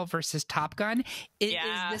Working Girl versus Top Gun. It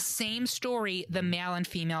is the same story, the male and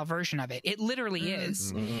female version of it. It literally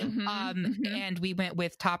is. And we went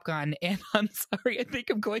with Top Gun, and I'm sorry, I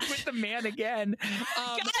think I'm going with the man again.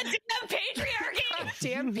 Goddamn patriarchy!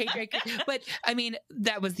 Damn patriarchy. But I mean,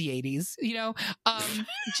 that was the 80s,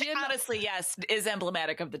 Jim, honestly, yes, is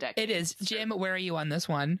emblematic of the decade. It is. Jim, where are you on this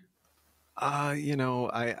one?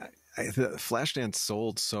 The Flashdance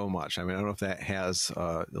sold so much. I mean, I don't know if that has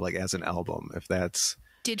like as an album, if that's.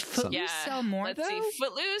 Did Footloose sell more? Let's see.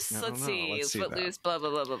 Footloose. Let's see. Footloose. Blah blah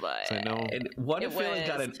blah blah blah. So I know. And what if it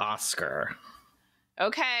got an Oscar?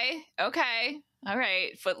 Okay. All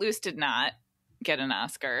right. Footloose did not get an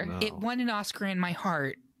Oscar. No. It won an Oscar in my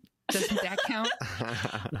heart. Doesn't that count?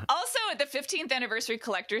 Also, the 15th anniversary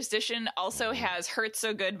collector's edition also has "Hurt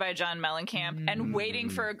So Good" by John Mellencamp and "Waiting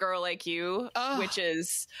for a Girl Like You," which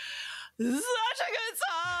is such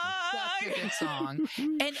a good song.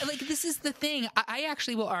 And like, this is the thing. I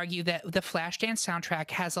actually will argue that the Flashdance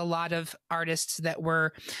soundtrack has a lot of artists that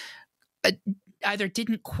were either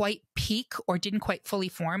didn't quite peak or didn't quite fully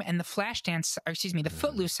form, and the Footloose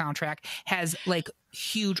soundtrack has like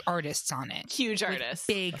huge artists on it. Huge artists.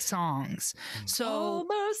 Big songs. So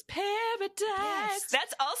Almost Paradise. Yes.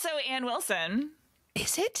 That's also Ann Wilson.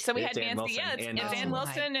 Is it? So we had Ann Nancy. Wilson. It's Ann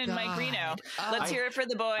Wilson and Mike Reno. Let's hear it for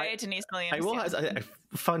the boy, Denise Williams. I will.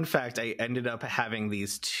 Fun fact: I ended up having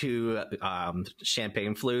these 2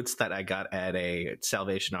 champagne flutes that I got at a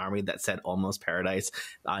Salvation Army that said "Almost Paradise"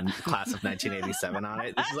 on class of 1987 on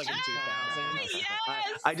it. This is like in 2000. Yes!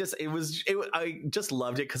 I just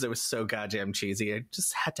loved it because it was so goddamn cheesy. I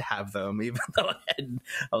just had to have them, even though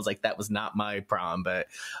I was like, that was not my prom. But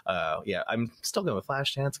I'm still going with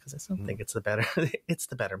Flashdance because I still think it's the better. it's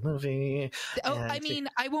the better movie. Oh, I mean,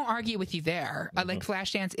 I won't argue with you there. Like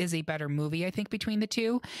Flashdance is a better movie, I think, between the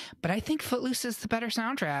two, but I think Footloose is the better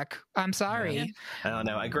soundtrack. I'm sorry. Yeah. I don't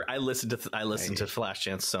know. I listened to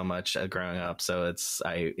Flashdance so much growing up, so it's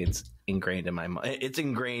ingrained in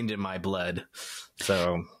my blood.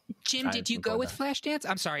 So, Jim, did you go with Flashdance?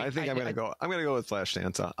 I'm sorry. I think I'm gonna go. I'm gonna go with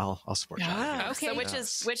Flashdance. I'll support that. Okay. So which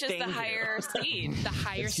is the higher seed? The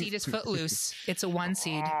higher seed is Footloose. It's a 1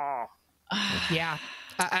 seed. Yeah.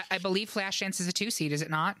 I believe Flashdance is a 2 seed, is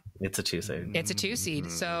it not? It's a 2 seed. It's a 2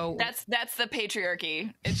 seed. So that's the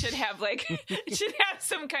patriarchy. It should have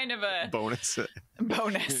some kind of a bonus. Yeah.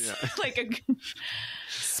 Like a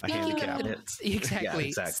exactly. Yeah,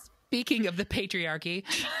 exactly. Speaking of the patriarchy,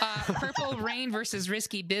 Purple Rain versus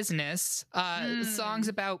Risky Business, songs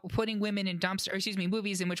about putting women in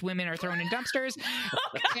movies in which women are thrown in dumpsters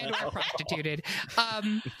and are prostituted.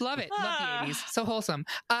 Love it. Love the 80s. So wholesome.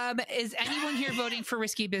 Is anyone here voting for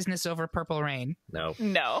Risky Business over Purple Rain? No.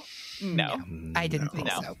 I didn't think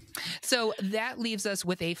so. So that leaves us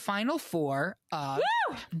with a final 4 of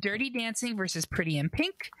Dirty Dancing versus Pretty in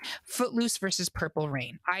Pink, Footloose versus Purple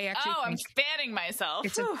Rain. I'm fanning myself.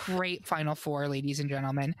 It's a great final 4, ladies and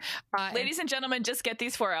gentlemen. Ladies and gentlemen, just get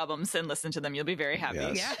these 4 albums and listen to them. You'll be very happy.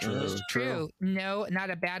 Yes. Yeah, true. No,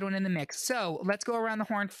 not a bad one in the mix. So let's go around the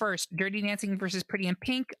horn first. Dirty Dancing versus Pretty in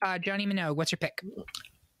Pink. Jonny Minogue, what's your pick?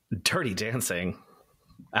 Dirty Dancing.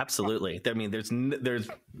 Absolutely. I mean, there's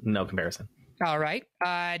no comparison. All right.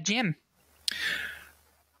 Jim.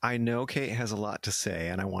 I know Kate has a lot to say,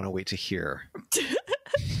 and I want to wait to hear.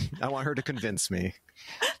 I want her to convince me.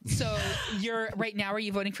 So right now, are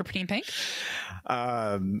you voting for Pretty in Pink?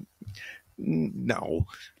 No.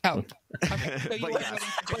 Oh, okay. So you yes.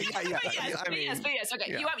 Okay.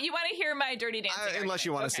 Yeah. You want to hear my Dirty Dancing? Unless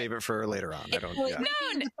you want to save it for later on. I don't. Well,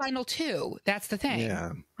 the final 2. That's the thing.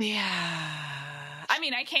 Yeah. I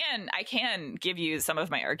mean, I can give you some of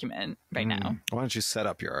my argument right now. Why don't you set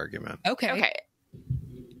up your argument? Okay.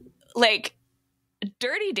 Like,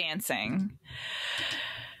 Dirty Dancing.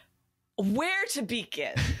 Where to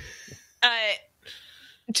begin?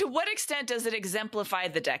 To what extent does it exemplify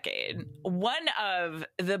the decade? One of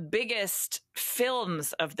the biggest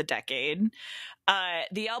films of the decade.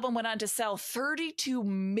 The album went on to sell 32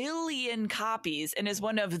 million copies and is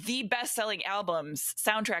one of the best-selling albums,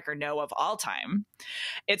 soundtrack or no, of all time.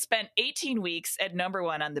 It spent 18 weeks at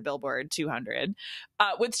 #1 on the Billboard 200,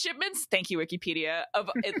 with shipments, thank you Wikipedia, of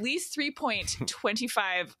at least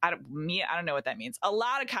 3.25. I don't know what that means. A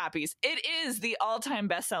lot of copies. It is the all-time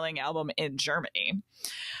best-selling album in Germany.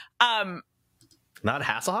 Not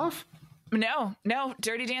Hasselhoff? No,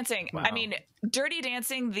 Dirty Dancing. Wow. I mean, Dirty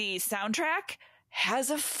Dancing, the soundtrack, has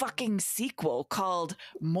a fucking sequel called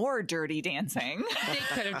More Dirty Dancing. They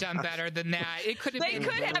could have done better than that. It could have been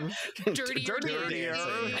Dirtier.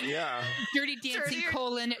 Yeah. Dirty Dancing,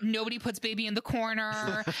 nobody puts baby in the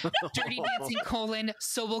corner. Dirty Dancing,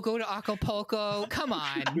 so we'll go to Acapulco. Come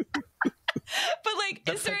on. But like,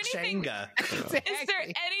 is there anything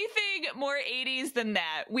more 80s than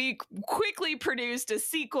that? We quickly produced a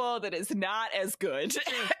sequel that is not as good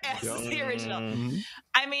as the original.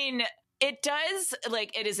 I mean, it does,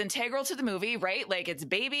 like, it is integral to the movie, right? Like, it's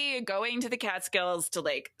Baby going to the Catskills to,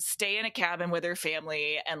 like, stay in a cabin with her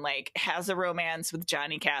family and, like, has a romance with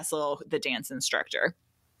Johnny Castle, the dance instructor.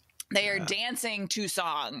 They are dancing to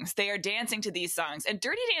songs. They are dancing to these songs. And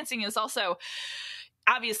Dirty Dancing is also...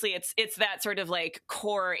 Obviously, it's that sort of like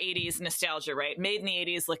core 80s nostalgia, right? Made in the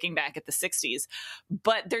 80s, looking back at the 60s.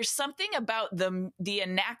 But there's something about the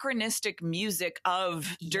anachronistic music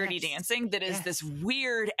of Dirty Dancing that is this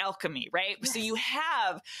weird alchemy, right? Yes. So you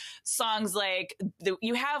have songs like the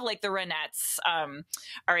Ronettes,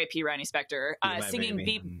 R.I.P. Ronnie Spector, singing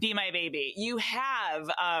Be My Baby. You have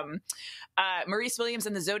Maurice Williams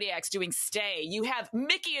and the Zodiacs doing Stay. You have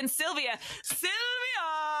Mickey and Sylvia,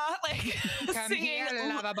 like singing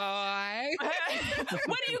Lover Boy.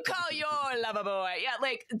 What do you call your lover boy? Yeah,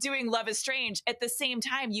 like doing Love is Strange. At the same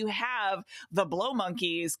time, you have the Blow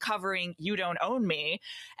Monkeys covering You Don't Own Me,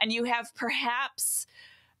 and you have perhaps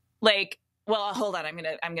like, well, hold on,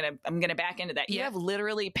 I'm gonna back into that. You have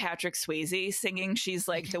literally Patrick Swayze singing She's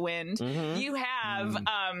Like the Wind. You have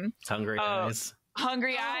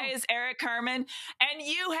Hungry Eyes, Eric Carmen, and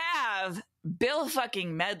you have Bill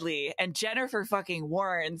fucking Medley and Jennifer fucking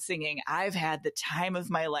Warren singing I've Had the Time of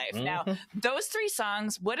My Life. Now, those 3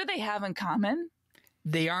 songs, what do they have in common?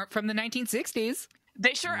 They aren't from the 1960s.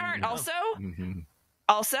 They sure aren't. Also,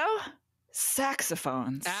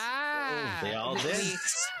 saxophones. They all did.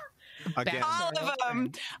 Again.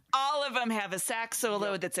 All of them have a sax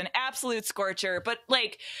solo that's an absolute scorcher, but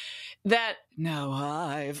like that, no,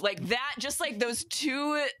 I've like that, just like those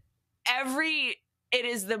two, it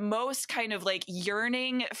is the most kind of like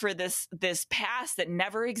yearning for this past that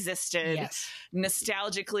never existed,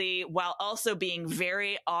 nostalgically, while also being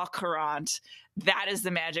very au courant. That is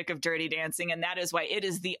the magic of Dirty Dancing, and that is why it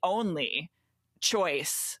is the only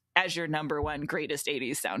choice as your number one greatest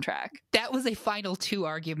 80s soundtrack. That was a final 2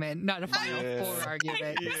 argument, not a final 4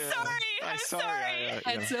 argument. I'm sorry.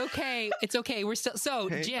 It's okay. It's okay. We're still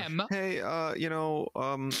Jim. Hey,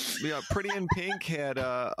 Pretty in Pink had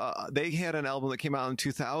they had an album that came out in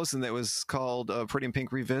 2000 that was called Pretty in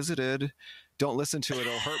Pink Revisited. Don't listen to it;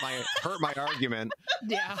 it'll hurt my argument.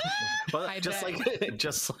 Yeah, but just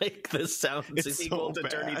like this sounds is equal to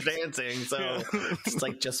Dirty Dancing, so it's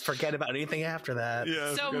like just forget about anything after that.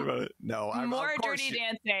 Yeah, so forget about it. No, more Dirty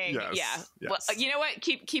Dancing. Yes. Well, you know what?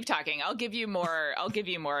 Keep talking. I'll give you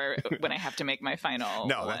more when I have to make my final.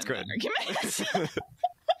 No, that's good. Argument.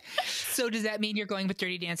 So does that mean you're going with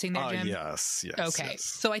Dirty Dancing there, Jim? Yes. Okay. Yes.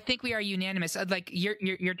 So I think we are unanimous. Like you're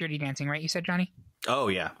Dirty Dancing, right? You said, Johnny? Oh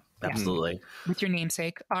yeah. Absolutely. With your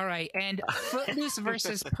namesake. All right. And Footloose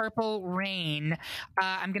versus Purple Rain.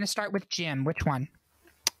 I'm going to start with Jim. Which one?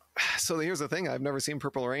 So here's the thing. I've never seen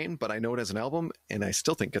Purple Rain, but I know it as an album, and I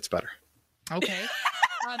still think it's better. Okay.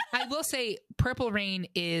 I will say Purple Rain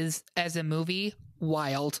is, as a movie,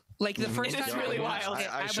 wild. Like the first time, it's really wild.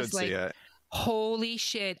 I should was see it. Holy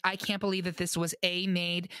shit, I can't believe that this was A,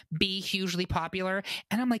 made, B, hugely popular.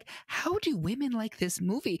 And I'm like, how do women like this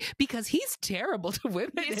movie? Because he's terrible to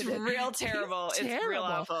women. It's real terrible. It's real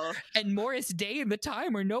awful. And Morris Day and The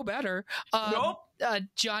Time are no better. Nope.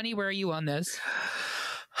 Johnny, where are you on this?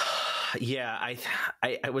 Yeah,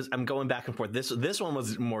 I'm going back and forth. This one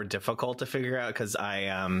was more difficult to figure out because I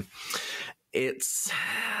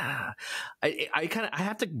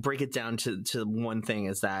have to break it down to one thing,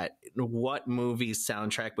 is that what movie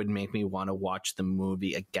soundtrack would make me want to watch the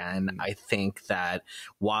movie again. I think that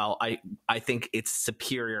while I think it's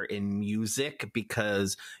superior in music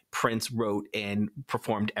because Prince wrote and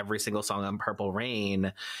performed every single song on Purple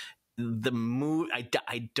Rain, the movie,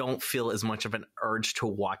 I don't feel as much of an urge to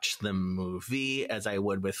watch the movie as I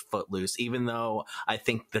would with Footloose, even though I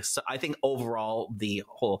think overall the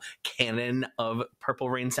whole canon of Purple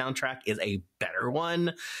Rain soundtrack is a better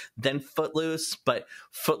one than Footloose, but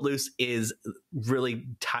Footloose really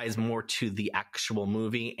ties more to the actual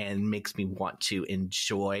movie and makes me want to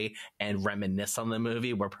enjoy and reminisce on the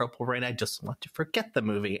movie, where Purple Rain, I just want to forget the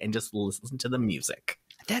movie and just listen to the music.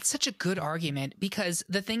 That's such a good argument, because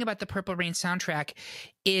the thing about the Purple Rain soundtrack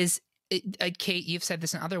is, Kate, you've said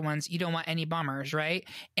this in other ones, you don't want any bummers, right?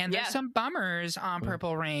 And there's some bummers on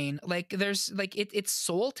Purple Rain. Like there's like it's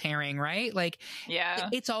soul tearing, right? Like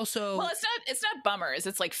it's also, well, it's not bummers,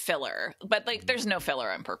 it's like filler, but like there's no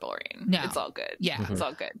filler on Purple Rain. No. It's all good. Yeah, it's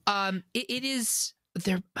all good. It is.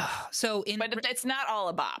 But it's not all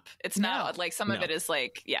a bop. It's not like some of it is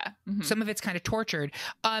like some of it's kind of tortured.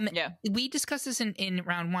 We discussed this in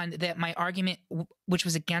round 1, that my argument, which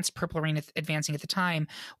was against Purple Rain advancing at the time,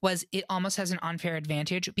 was it almost has an unfair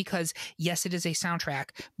advantage because yes, it is a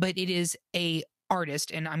soundtrack, but it is a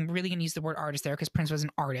artist, and I'm really going to use the word artist there because Prince was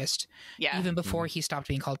an artist even before he stopped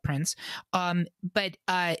being called Prince. But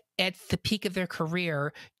at the peak of their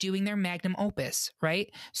career, doing their magnum opus,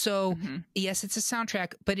 right? So yes, it's a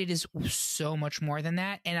soundtrack, but it is so much more than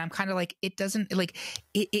that. And I'm kind of like, it doesn't like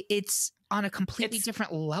it's on a completely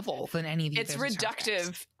different level than any of these. It's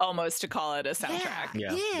reductive almost to call it a soundtrack.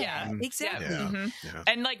 Yeah, exactly. Yeah.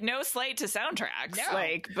 And like no slight to soundtracks,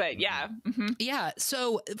 but yeah.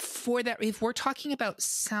 So for that, if we're talking about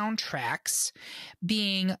soundtracks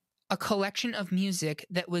being a collection of music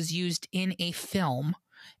that was used in a film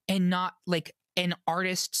and not like an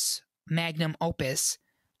artist's magnum opus,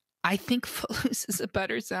 I think Footloose is a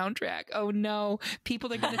better soundtrack. Oh no,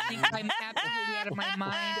 people are going to think I'm absolutely out of my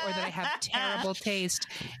mind or that I have terrible taste,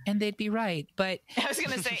 and they'd be right. But I was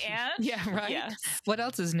going to say, and yeah, right. Yes. What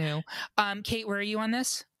else is new? Kate, where are you on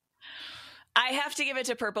this? I have to give it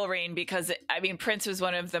to Purple Rain because Prince was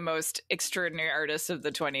one of the most extraordinary artists of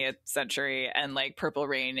the 20th century, and like Purple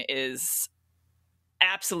Rain is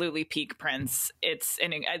absolutely peak Prince.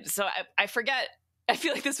 I forget. I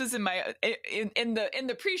feel like this was in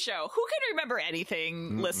the pre-show. Who can remember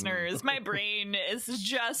anything, listeners? My brain is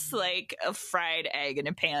just like a fried egg in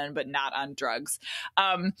a pan, but not on drugs.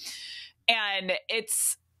 And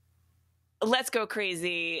it's Let's Go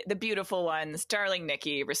Crazy, The Beautiful Ones, Darling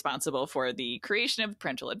Nikki, responsible for the creation of the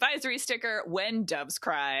parental advisory sticker, When Doves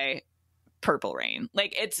Cry, Purple Rain.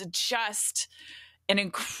 Like, it's just an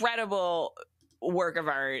incredible work of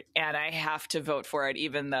art, and I have to vote for it,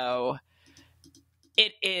 even though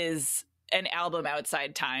it is an album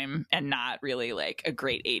outside time and not really like a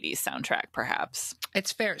great 80s soundtrack, perhaps.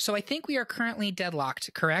 It's fair. So I think we are currently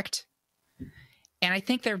deadlocked, correct? And I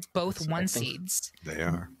think they're both one seeds. They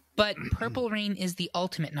are. But Purple Rain is the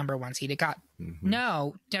ultimate number one seed. It got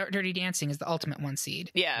no, Dirty Dancing is the ultimate one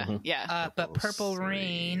seed. Yeah, yeah. But Purple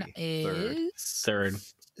Rain is third.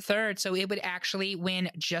 So it would actually win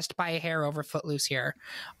just by a hair over Footloose here.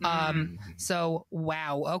 So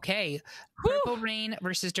wow. Okay, Purple Rain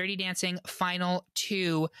versus Dirty Dancing, final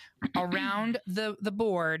two around the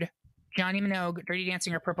board. Jonny Minogue, Dirty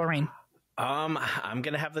Dancing or Purple Rain? I'm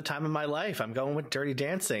gonna have the time of my life. I'm going with Dirty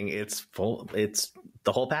Dancing. It's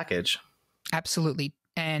the whole package. Absolutely.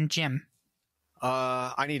 And Jim?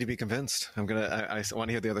 I need to be convinced. I want to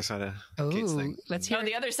hear the other side of Kate's thing. Let's hear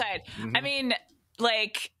the other side. I mean,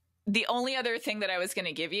 like, the only other thing that I was going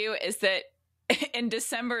to give you is that in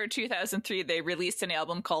December 2003, they released an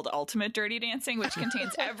album called Ultimate Dirty Dancing, which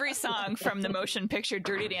contains every song from the motion picture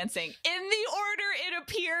Dirty Dancing in the order it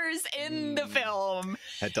appears in the film.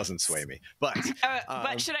 That doesn't sway me. But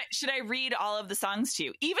should I read all of the songs to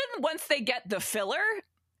you? Even once they get the filler,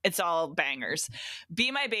 it's all bangers. Be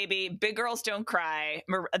My Baby, Big Girls Don't Cry.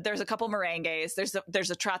 There's a couple merengues. There's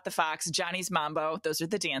a Trot the Fox, Johnny's Mambo. Those are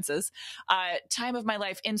the dances. Time of My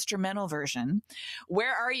Life instrumental version.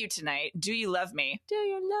 Where Are You Tonight? Do You Love Me? Do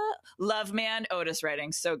You Love Man? Otis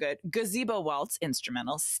Redding, so good. Gazebo Waltz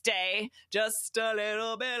instrumental. Stay, Just a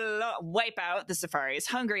Little Bit Wipe Out, The Safaris.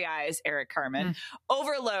 Hungry Eyes, Eric Carmen.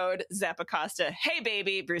 Overload, Zappa Costa. Hey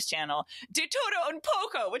Baby, Bruce Channel. De Toto and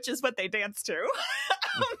Poco, which is what they dance to.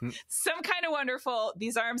 Some Kind of Wonderful,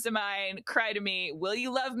 These Arms of Mine, Cry to Me, Will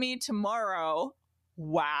You Love Me Tomorrow?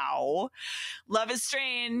 Wow. Love is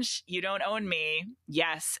Strange, You Don't Own Me.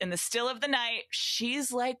 Yes, In the Still of the Night,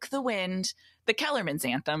 She's Like the Wind, the Kellerman's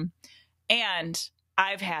Anthem, and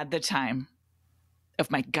I've Had the Time of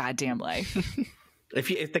My Goddamn Life.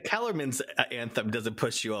 If the Kellerman's Anthem doesn't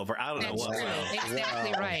push you over, I don't know what will.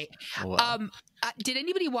 Exactly right. Wow. Did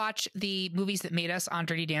anybody watch the movies that made us on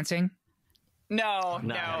Dirty Dancing? No.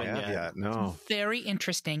 Yeah, no. Very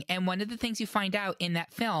interesting. And one of the things you find out in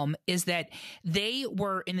that film is that they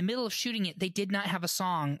were in the middle of shooting it. They did not have a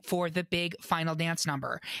song for the big final dance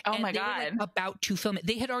number. Oh and my they God. were, like, about to film it.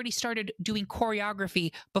 They had already started doing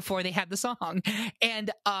choreography before they had the song.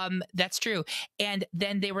 And that's true. And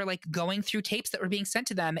then they were like going through tapes that were being sent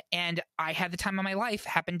to them. And I Had the Time of My Life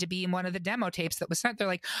happened to be in one of the demo tapes that was sent. They're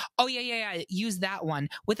like, oh yeah, use that one,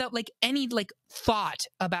 without like any like thought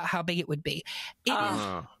about how big it would be. It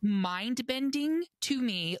is mind-bending to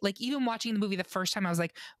me. Like, even watching the movie the first time, I was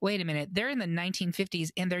like, wait a minute, they're in the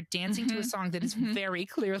 1950s and they're dancing to a song that is very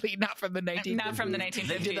clearly not from the 1950s. Not from the 1950s.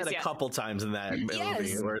 They did that a couple times in that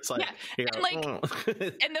movie where it's like, and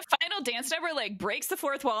the final dance number like breaks the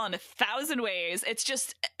fourth wall in 1,000 ways. It's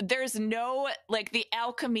just, there's no, like, the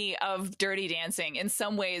alchemy of Dirty Dancing in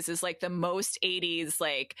some ways is like the most 80s,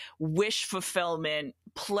 like, wish fulfillment,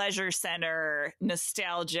 pleasure center,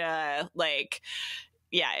 nostalgia, like,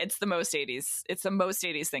 yeah, it's the most 80s. It's the most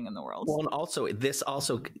 80s thing in the world. Well, and also this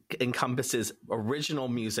also encompasses original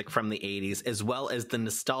music from the 80s, as well as the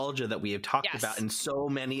nostalgia that we have talked about in so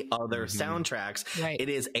many other soundtracks. Right. It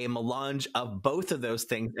is a melange of both of those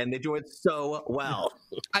things, and they do it so well.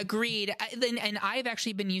 Agreed. And I've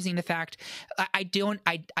actually been using the fact I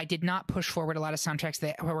did not push forward a lot of soundtracks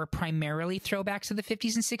that were primarily throwbacks to the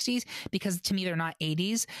 50s and 60s, because to me they're not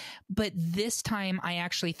 80s. But this time I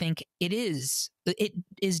actually think it is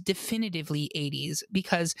definitively 80s,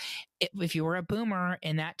 because if you were a boomer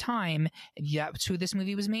in that time, that's who this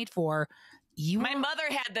movie was made for. My mother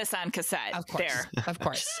had this on cassette. Of course, of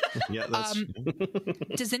course. Yeah, that's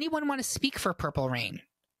Does anyone want to speak for Purple Rain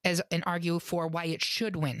and argue for why it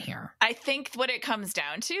should win here? I think what it comes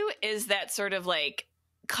down to is that sort of like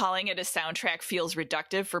calling it a soundtrack feels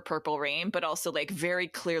reductive for Purple Rain, but also like very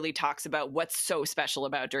clearly talks about what's so special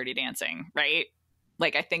about Dirty Dancing, right?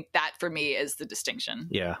 Like, I think that for me is the distinction.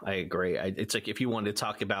 Yeah, I agree. It's like, if you wanted to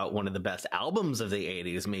talk about one of the best albums of the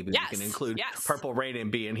 80s, maybe we can include Purple Rain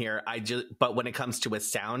and be in here. But when it comes to a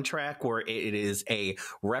soundtrack where it is a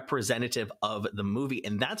representative of the movie,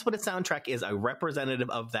 and that's what a soundtrack is, a representative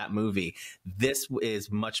of that movie, this is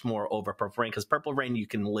much more over Purple Rain, because Purple Rain you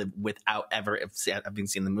can live without ever having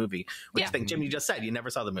seen the movie. Which I think, Jim, you just said you never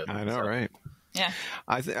saw the movie. I know, right? Yeah,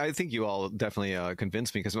 I think you all definitely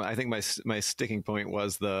convinced me, because I think my sticking point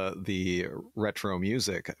was the retro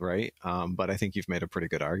music, right? But I think you've made a pretty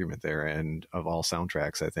good argument there. And of all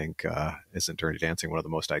soundtracks, I think isn't Dirty Dancing one of the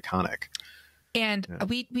most iconic? And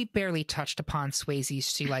we barely touched upon Swayze's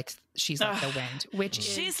 "She Likes She's Like the Wind, which is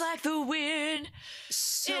She's like the wind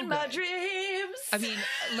so in my good. dreams. I mean,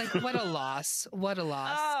 like, what a loss. What a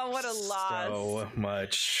loss. Oh, what a loss. So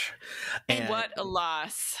much. And what a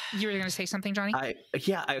loss. You were going to say something, Johnny?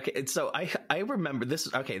 Okay. So I remember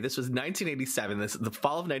this. Okay, this was 1987. This the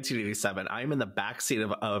fall of 1987. I'm in the backseat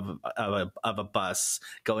of a bus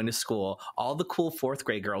going to school. All the cool fourth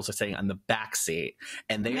grade girls are sitting on the back seat,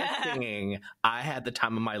 and they are singing "I Had the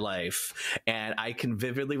Time of My Life." And I can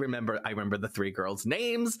vividly remember. I remember the three girls'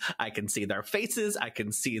 names. I can see their faces. I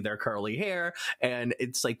can see their curly hair, and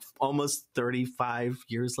it's like almost 35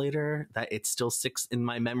 years later that it still sticks in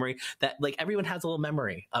my memory. That like everyone has a little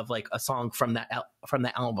memory of like a song from that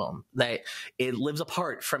album, that it lives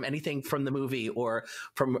apart from anything from the movie or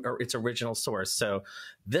from its original source. So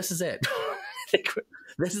this is it.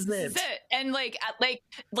 This is it. And like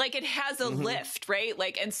it has a lift, right?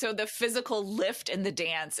 Like, and so the physical lift in the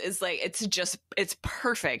dance is like, it's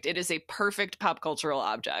perfect. It is a perfect pop cultural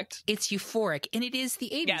object. It's euphoric, and it is the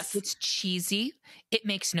 80s. Yes. It's cheesy. It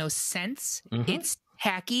makes no sense. It's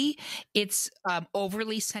tacky. It's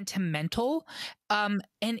overly sentimental. And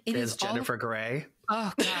it is Jennifer Grey.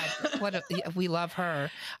 Oh God, we love her.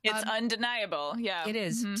 It's undeniable. Yeah, it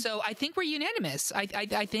is. So I think we're unanimous.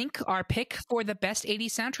 I think our pick for the best 80s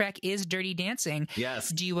soundtrack is Dirty Dancing. Yes.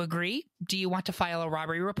 Do you agree? Do you want to file a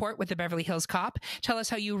robbery report with the Beverly Hills Cop? Tell us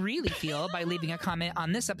how you really feel by leaving a comment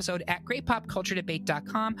on this episode at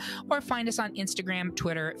greatpopculturedebate.com, or find us on Instagram,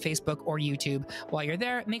 Twitter, Facebook, or YouTube. While you're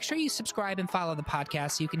there, make sure you subscribe and follow the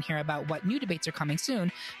podcast so you can hear about what new debates are coming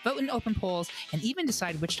soon, vote in open polls, and even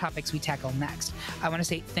decide which topics we tackle next. I want to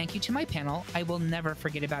say thank you to my panel. I will never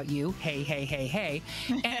forget about you. Hey, hey, hey, hey.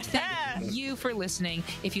 And thank you for listening.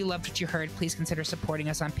 If you loved what you heard, please consider supporting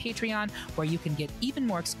us on Patreon, where you can get even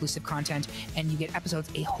more exclusive content and you get episodes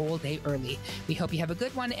a whole day early. We hope you have a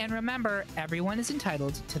good one. And remember, everyone is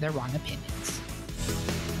entitled to their wrong opinions.